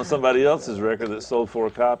listen to it on somebody else's record that sold 4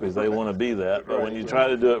 copies, they want to be that. But when you try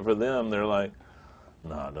to do it for them, they're like,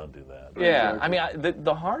 no, don't do that. Yeah, I mean,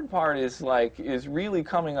 the hard part is really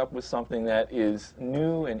coming up with something that is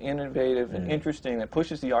new and innovative and interesting, that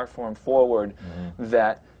pushes the art form forward,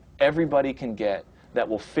 that everybody can get, that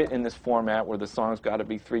will fit in this format where the song's got to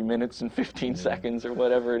be 3 minutes and 15 seconds or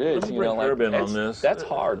whatever it is. Let me bring Herb in on this. That's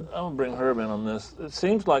hard. I'm going to bring Herb in on this. It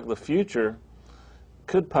seems like the future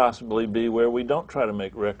could possibly be where we don't try to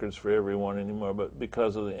make records for everyone anymore, but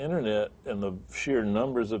because of the internet and the sheer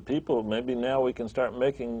numbers of people, maybe now we can start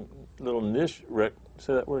making little niche records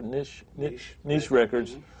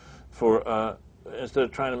for instead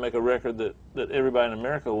of trying to make a record that everybody in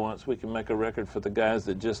America wants, we can make a record for the guys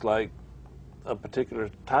that just like a particular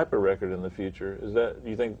type of record in the future. Is that,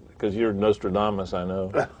 you think, because you're Nostradamus, I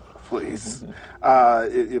know. Please.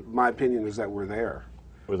 My opinion is that we're there.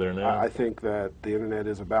 We're there now. I think that the internet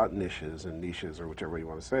is about niches, or whichever way you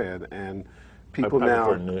want to say it, and people now.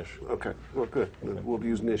 I prefer niche. Okay, well, good. We'll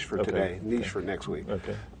use niche for today, niche for next week.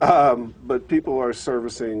 Okay. But people are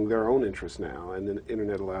servicing their own interests now, and the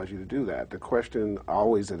internet allows you to do that. The question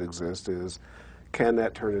always that exists is, can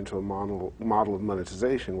that turn into a model of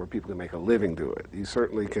monetization where people can make a living do it? You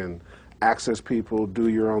certainly can access people, do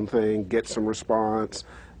your own thing, get some response,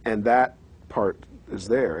 and that part is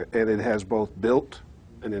there. And it has both built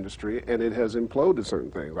an industry and it has imploded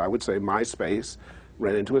certain things. I would say MySpace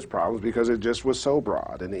ran into its problems because it just was so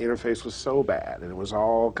broad and the interface was so bad and it was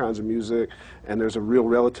all kinds of music, and there's a real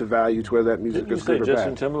relative value to whether that music is good or bad. Didn't you say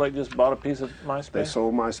Justin Timberlake just bought a piece of MySpace? They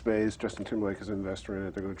sold MySpace. Justin Timberlake is an investor in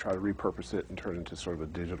it. They're going to try to repurpose it and turn it into sort of a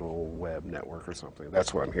digital web network or something.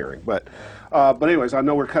 That's what I'm hearing. But anyways, I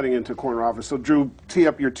know we're cutting into corner office. So Drew, tee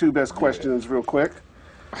up your 2 best questions real quick.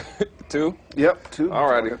 2? Yep, 2. All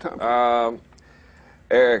righty.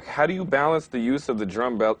 Eric, how do you balance the use of the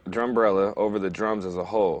drumbrella over the drums as a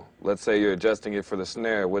whole? Let's say you're adjusting it for the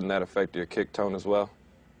snare. Wouldn't that affect your kick tone as well?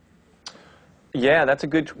 Yeah, that's a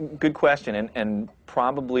good question, and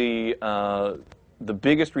probably the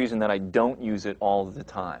biggest reason that I don't use it all the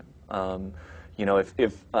time. you know,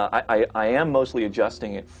 I am mostly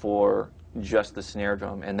adjusting it for just the snare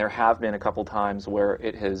drum, and there have been a couple times where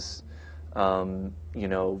it has, you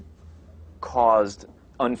know, caused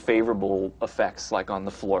unfavorable effects, like on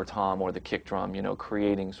the floor tom or the kick drum, you know,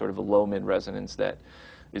 creating sort of a low mid resonance that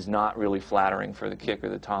is not really flattering for the kick or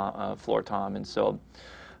the tom, floor tom, and so.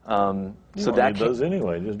 You so don't that need those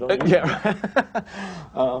anyway. Just don't. Use yeah.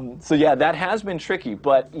 So yeah, that has been tricky,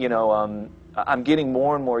 but you know, I'm getting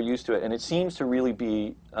more and more used to it, and it seems to really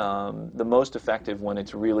be the most effective when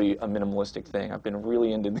it's really a minimalistic thing. I've been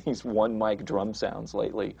really into these one mic drum sounds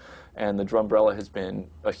lately, and the Drumbrella has been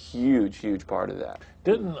a huge, huge part of that.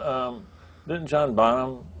 Didn't John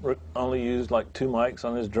Bonham only use like 2 mics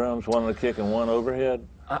on his drums, one on the kick and one overhead?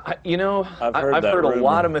 You know, I've heard a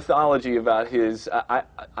lot of mythology about his.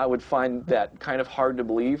 I would find that kind of hard to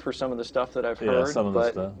believe for some of the stuff that I've heard. Yeah, some of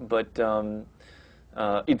the stuff. But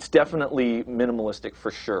it's definitely minimalistic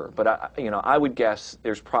for sure. But you know, I would guess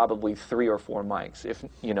there's probably 3 or 4 mics. If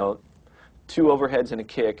you know, 2 overheads and a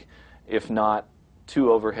kick. If not, 2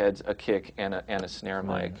 overheads, a kick, and a snare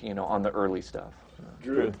mic. You know, on the early stuff.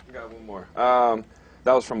 Drew, I got one more.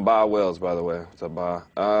 That was from Ba Wells, by the way. What's up,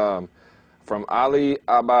 Ba? From Ali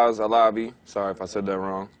Abbas Alavi. Sorry if I said that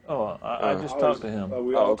wrong. Oh, I just talked to him.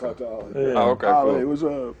 We all talked to Ali. Yeah. Oh, okay, Ali, cool. what's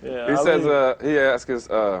up? Yeah, He Ali- says, he asks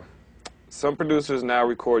us, some producers now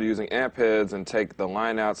record using amp heads and take the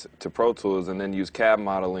line outs to Pro Tools and then use cab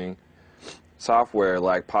modeling software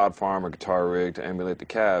like Pod Farm or Guitar Rig to emulate the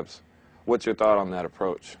cabs. What's your thought on that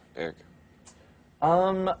approach, Eric?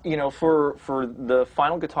 You know, for the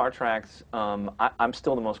final guitar tracks, I'm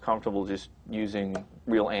still the most comfortable just using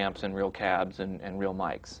real amps and real cabs and real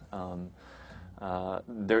mics.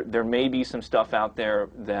 There may be some stuff out there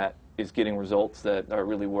that is getting results that are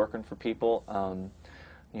really working for people.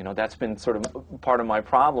 You know, that's been sort of part of my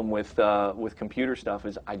problem with computer stuff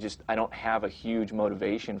is I don't have a huge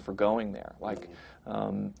motivation for going there. Like,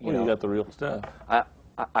 you got the real stuff.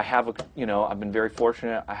 I have you know, I've been very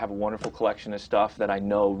fortunate. I have a wonderful collection of stuff that I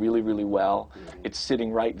know really, really well. It's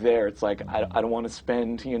sitting right there. It's like I don't want to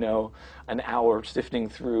spend, you know, an hour sifting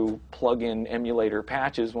through plug-in emulator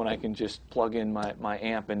patches when I can just plug in my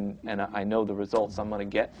amp and I know the results I'm going to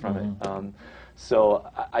get from it. So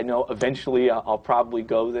I know eventually I'll probably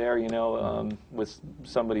go there, you know, with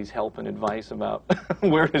somebody's help and advice about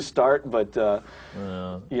where to start. But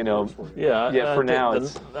you know, for now,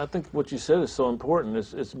 I think what you said is so important.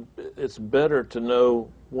 It's better to know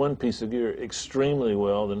one piece of gear extremely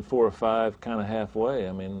well than 4 or 5 kind of halfway.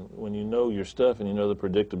 I mean, when you know your stuff and you know the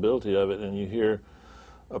predictability of it, and you hear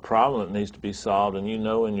a problem that needs to be solved, and you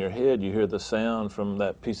know in your head you hear the sound from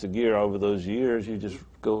that piece of gear over those years, you just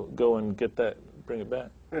go and get that, bring it back.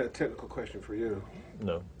 I had a technical question for you.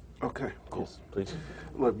 No. Okay, cool. Yes, please.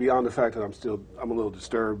 Look, beyond the fact that I'm a little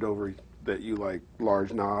disturbed over that you like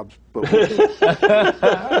large knobs, but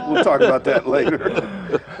we'll talk about that later.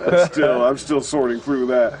 I'm still sorting through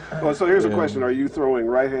that. Well, so here's a question: are you throwing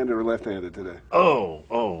right-handed or left-handed today?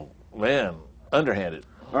 Oh, man, underhanded.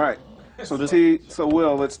 All right. So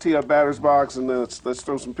Will, let's tee up batter's box and let's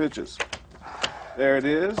throw some pitches. There it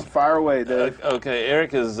is. Fire away, Dave. Okay,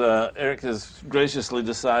 Eric has graciously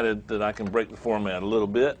decided that I can break the format a little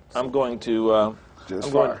bit. I'm going to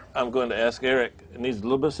I'm going to ask Eric. It needs a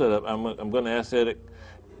little bit of setup. I'm going to ask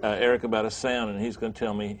Eric about a sound, and he's going to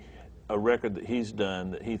tell me a record that he's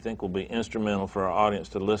done that he think will be instrumental for our audience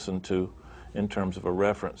to listen to in terms of a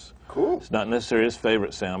reference. Cool. It's not necessarily his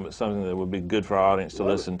favorite sound, but something that would be good for our audience to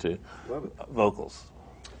listen to. Love it. Vocals.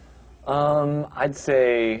 I'd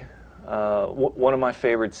say one of my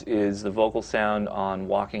favorites is the vocal sound on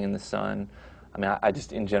 "Walking in the Sun." I mean,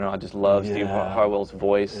 in general, I just love Steve Harwell's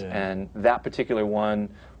voice, and that particular one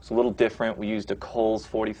was a little different. We used a Coles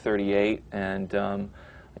 4038, and I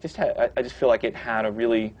just feel like it had a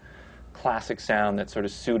really classic sound that sort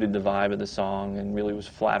of suited the vibe of the song and really was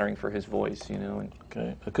flattering for his voice, you know.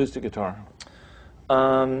 Okay, acoustic guitar.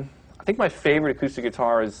 I think my favorite acoustic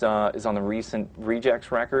guitar is on the recent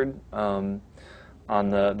Rejects record, on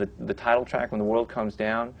the title track, "When the World Comes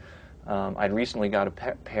Down." I'd recently got a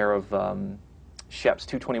pair of Shep's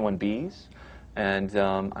 221Bs, and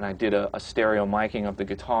I did a stereo miking of the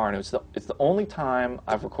guitar, and it's the only time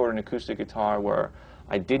I've recorded an acoustic guitar where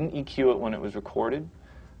I didn't EQ it when it was recorded,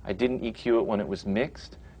 I didn't EQ it when it was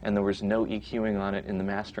mixed, and there was no EQing on it in the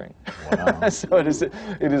mastering. Wow. So it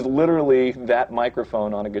is literally that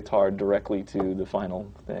microphone on a guitar directly to the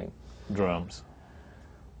final thing. Drums.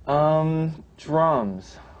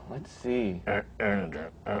 Drums. Let's see.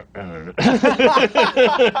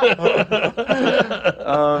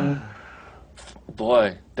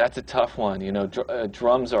 Boy, that's a tough one. You know,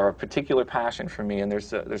 drums are a particular passion for me, and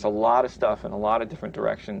there's a lot of stuff in a lot of different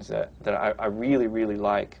directions that I really, really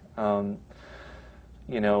like.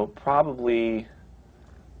 You know, probably,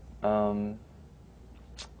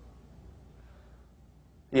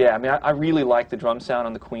 yeah, I mean, I really like the drum sound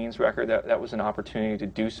on the Queen's record. That was an opportunity to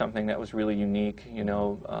do something that was really unique, you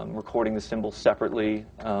know, recording the cymbals separately,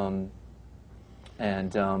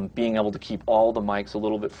 and being able to keep all the mics a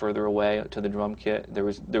little bit further away to the drum kit. There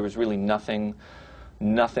was really nothing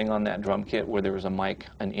on that drum kit where there was a mic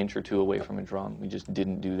an inch or two away from a drum. We just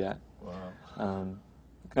didn't do that. Wow.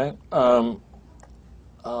 Okay.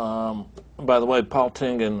 By the way, Paul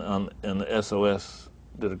Tingen in the SOS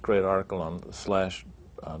did a great article on the slash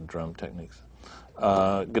drum techniques.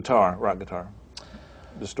 Guitar, rock guitar,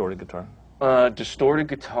 distorted guitar. Distorted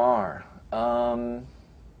guitar.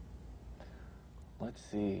 Let's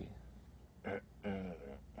see.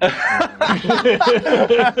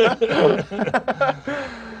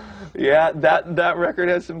 Yeah, that record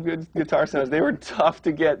has some good guitar sounds. They were tough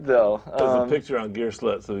to get, though. There's a picture on Gear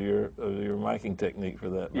Sluts of your miking technique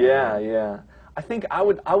for that. Yeah, yeah. I think I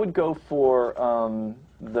would go for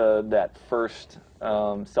that first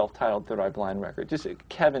self-titled Third Eye Blind record. Just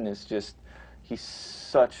Kevin is just, he's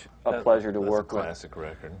such a pleasure to work with. That's a classic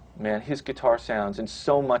record. Man, his guitar sounds, and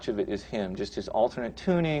so much of it is him. Just his alternate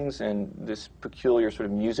tunings and this peculiar sort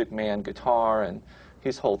of Music Man guitar, and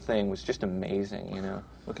his whole thing was just amazing, you know.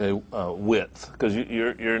 Okay, width, because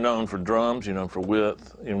you're known for drums, you're known for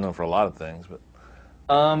width, you're known for a lot of things, but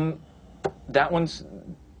that one's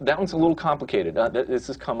a little complicated. This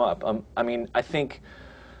has come up. I mean, I think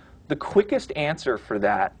the quickest answer for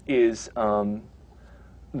that is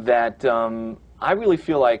that I really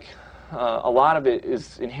feel like a lot of it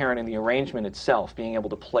is inherent in the arrangement itself, being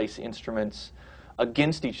able to place instruments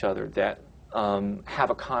against each other that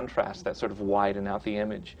have a contrast that sort of widen out the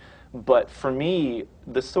image. But for me,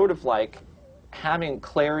 the sort of like having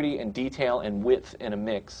clarity and detail and width in a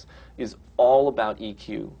mix is all about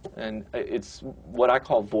EQ, and it's what I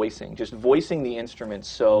call voicing, just voicing the instruments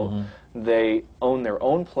so they own their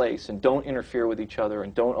own place and don't interfere with each other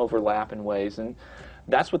and don't overlap in ways. And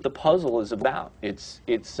that's what the puzzle is about. It's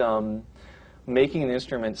making an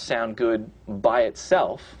instrument sound good by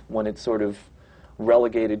itself when it's sort of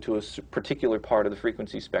relegated to a particular part of the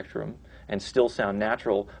frequency spectrum and still sound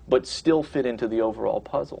natural, but still fit into the overall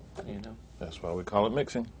puzzle, you know. That's why we call it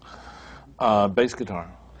mixing. Bass guitar.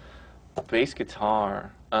 Bass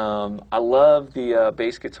guitar. I love the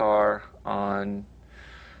bass guitar on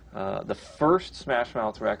the first Smash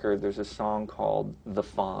Mouth record. There's a song called The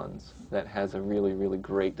Fonz that has a really, really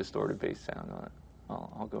great distorted bass sound on it.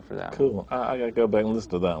 I'll go for that one. Cool. I got to go back and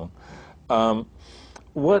listen to that one.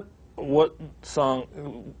 What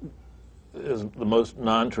song is the most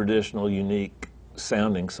non-traditional, unique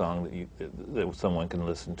sounding song that someone can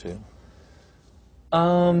listen to?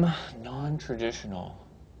 Non-traditional.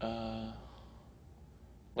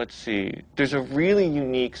 Let's see. There's a really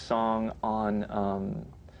unique song on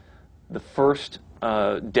the first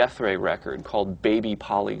Death Ray record called Baby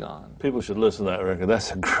Polygon. People should listen to that record.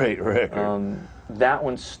 That's a great record. That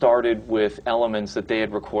one started with elements that they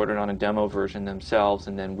had recorded on a demo version themselves,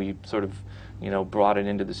 and then we sort of, you know, brought it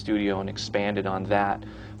into the studio and expanded on that.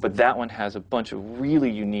 But that one has a bunch of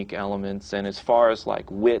really unique elements, and as far as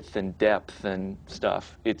like width and depth and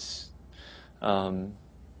stuff, it's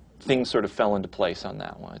things sort of fell into place on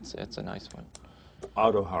that one. It's a nice one.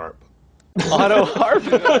 Auto harp. Auto harp.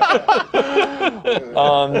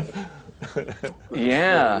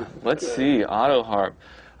 Yeah. Let's see. Auto harp.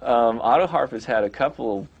 Auto harp has had a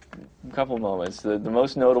couple moments. The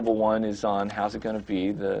most notable one is on "How's It Gonna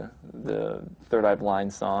Be," the Third Eye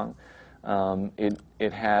Blind song.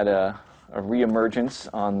 It had a reemergence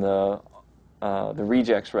on the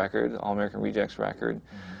Rejects record, All American Rejects record.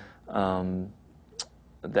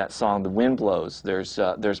 That song, "The Wind Blows." There's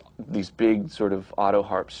these big sort of auto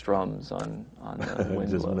harp strums on the Wind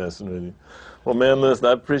Just Blows. messing with you. Well, man, listen,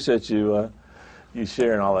 I appreciate you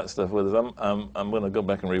sharing all that stuff with us. I'm going to go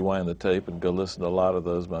back and rewind the tape and go listen to a lot of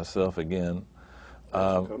those myself again.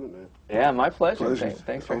 Thanks for coming, man. Yeah, my pleasure. Pleasure.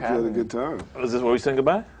 Thanks for Hope having you had a me. good time. Is this where we sing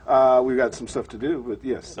goodbye? We've got some stuff to do, but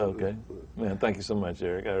yes. Okay. Man, thank you so much,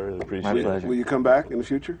 Eric. I really appreciate My it. pleasure. Will you come back in the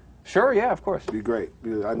future? Sure, yeah, of course. Be great.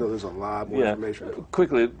 I know there's a lot more information.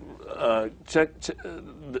 Quickly, check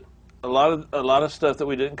a lot of stuff that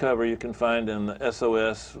we didn't cover. You can find in the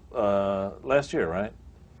SOS last year, right?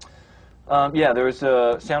 Yeah, there was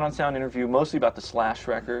a Sound on Sound interview mostly about the Slash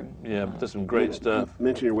record. Yeah, but there's some great stuff.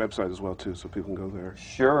 Mention your website as well, too, so people can go there.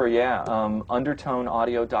 Sure, yeah.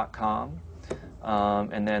 Undertoneaudio.com.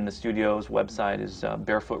 And then the studio's website is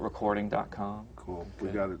barefootrecording.com. Cool. We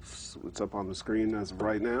got it. It's up on the screen as of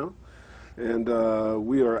right now. And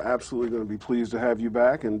we are absolutely going to be pleased to have you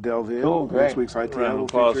back and delve in. Cool, Next great. week's ITL Round of will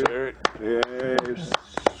applause feature. for Eric. Yes.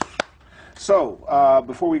 So,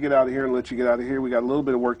 before we get out of here and let you get out of here, we got a little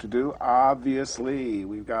bit of work to do. Obviously,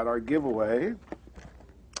 we've got our giveaway,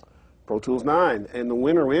 Pro Tools 9, and the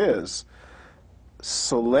winner is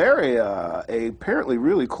Solaria, a apparently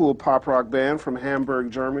really cool pop rock band from Hamburg,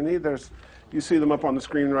 Germany. You see them up on the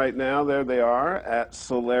screen right now. There they are at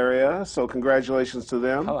Solaria. So congratulations to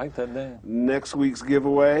them. I like that name. Next week's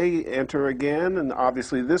giveaway, enter again. And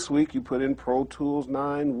obviously this week you put in Pro Tools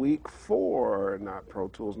 9 Week 4, not Pro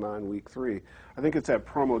Tools 9 Week 3. I think it's at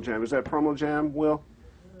Promo Jam. Is that Promo Jam, Will?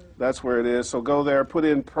 That's where it is. So go there, put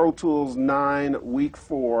in Pro Tools 9 Week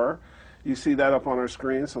 4. You see that up on our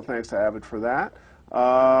screen, so thanks to Avid for that.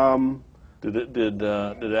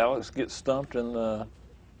 Did Alex get stumped in the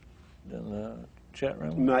chat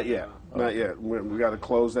room? Not yet. Not yet. We got to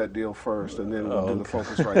close that deal first, and then we'll do the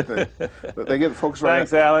Focusrite thing. But they get the Focusrite.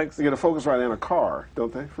 Thanks, Alex. They get a Focusrite and a car,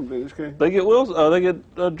 don't they, from Vintage King? They get Will's. Oh, they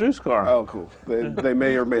get Drew's car. Oh, cool. They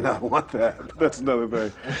may or may not want that. That's another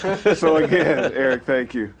thing. So again, Eric,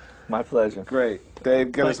 thank you. My pleasure. Great.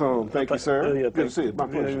 Dave, get us home. Thank you, sir. Yeah, Good to see you. My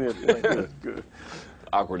pleasure. Good.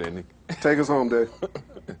 Awkward ending. Take us home, Dave.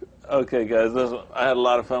 Okay, guys, I had a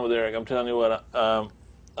lot of fun with Eric. I'm telling you what,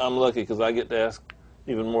 I'm lucky because I get to ask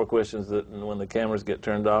even more questions than when the cameras get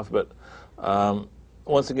turned off. But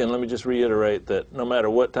once again, let me just reiterate that no matter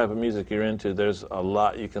what type of music you're into, there's a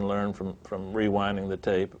lot you can learn from rewinding the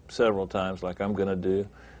tape several times, like I'm going to do,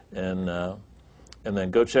 and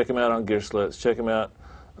then go check him out on Gearslutz. Check him out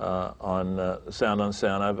on Sound on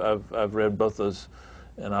Sound. I've read both those,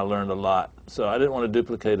 and I learned a lot. So I didn't want to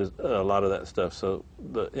duplicate a lot of that stuff. So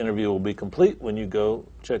the interview will be complete when you go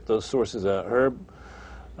check those sources out. Herb,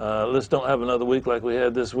 let's don't have another week like we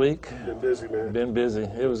had this week. Been busy, man. Been busy.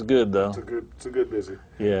 It was good, though. It's a good busy.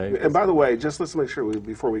 Yeah. And by the way, just let's make sure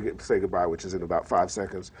before we say goodbye, which is in about 5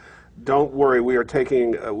 seconds, don't worry. We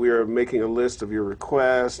are making a list of your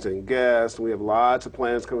requests and guests. We have lots of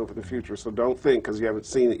plans coming up for the future. So don't think because you haven't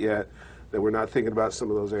seen it yet that we're not thinking about some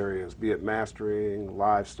of those areas, be it mastering,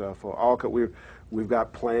 live stuff. We've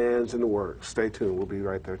got plans in the works. Stay tuned. We'll be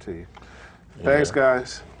right there to you. Yeah. Thanks,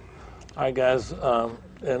 guys. All right, guys.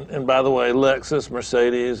 And by the way, Lexus,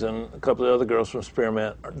 Mercedes, and a couple of other girls from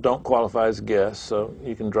Spearmint don't qualify as guests, so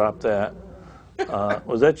you can drop that.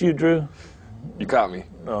 Was that you, Drew? You caught me.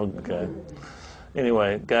 Okay.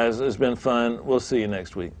 Anyway, guys, it's been fun. We'll see you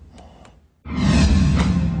next week.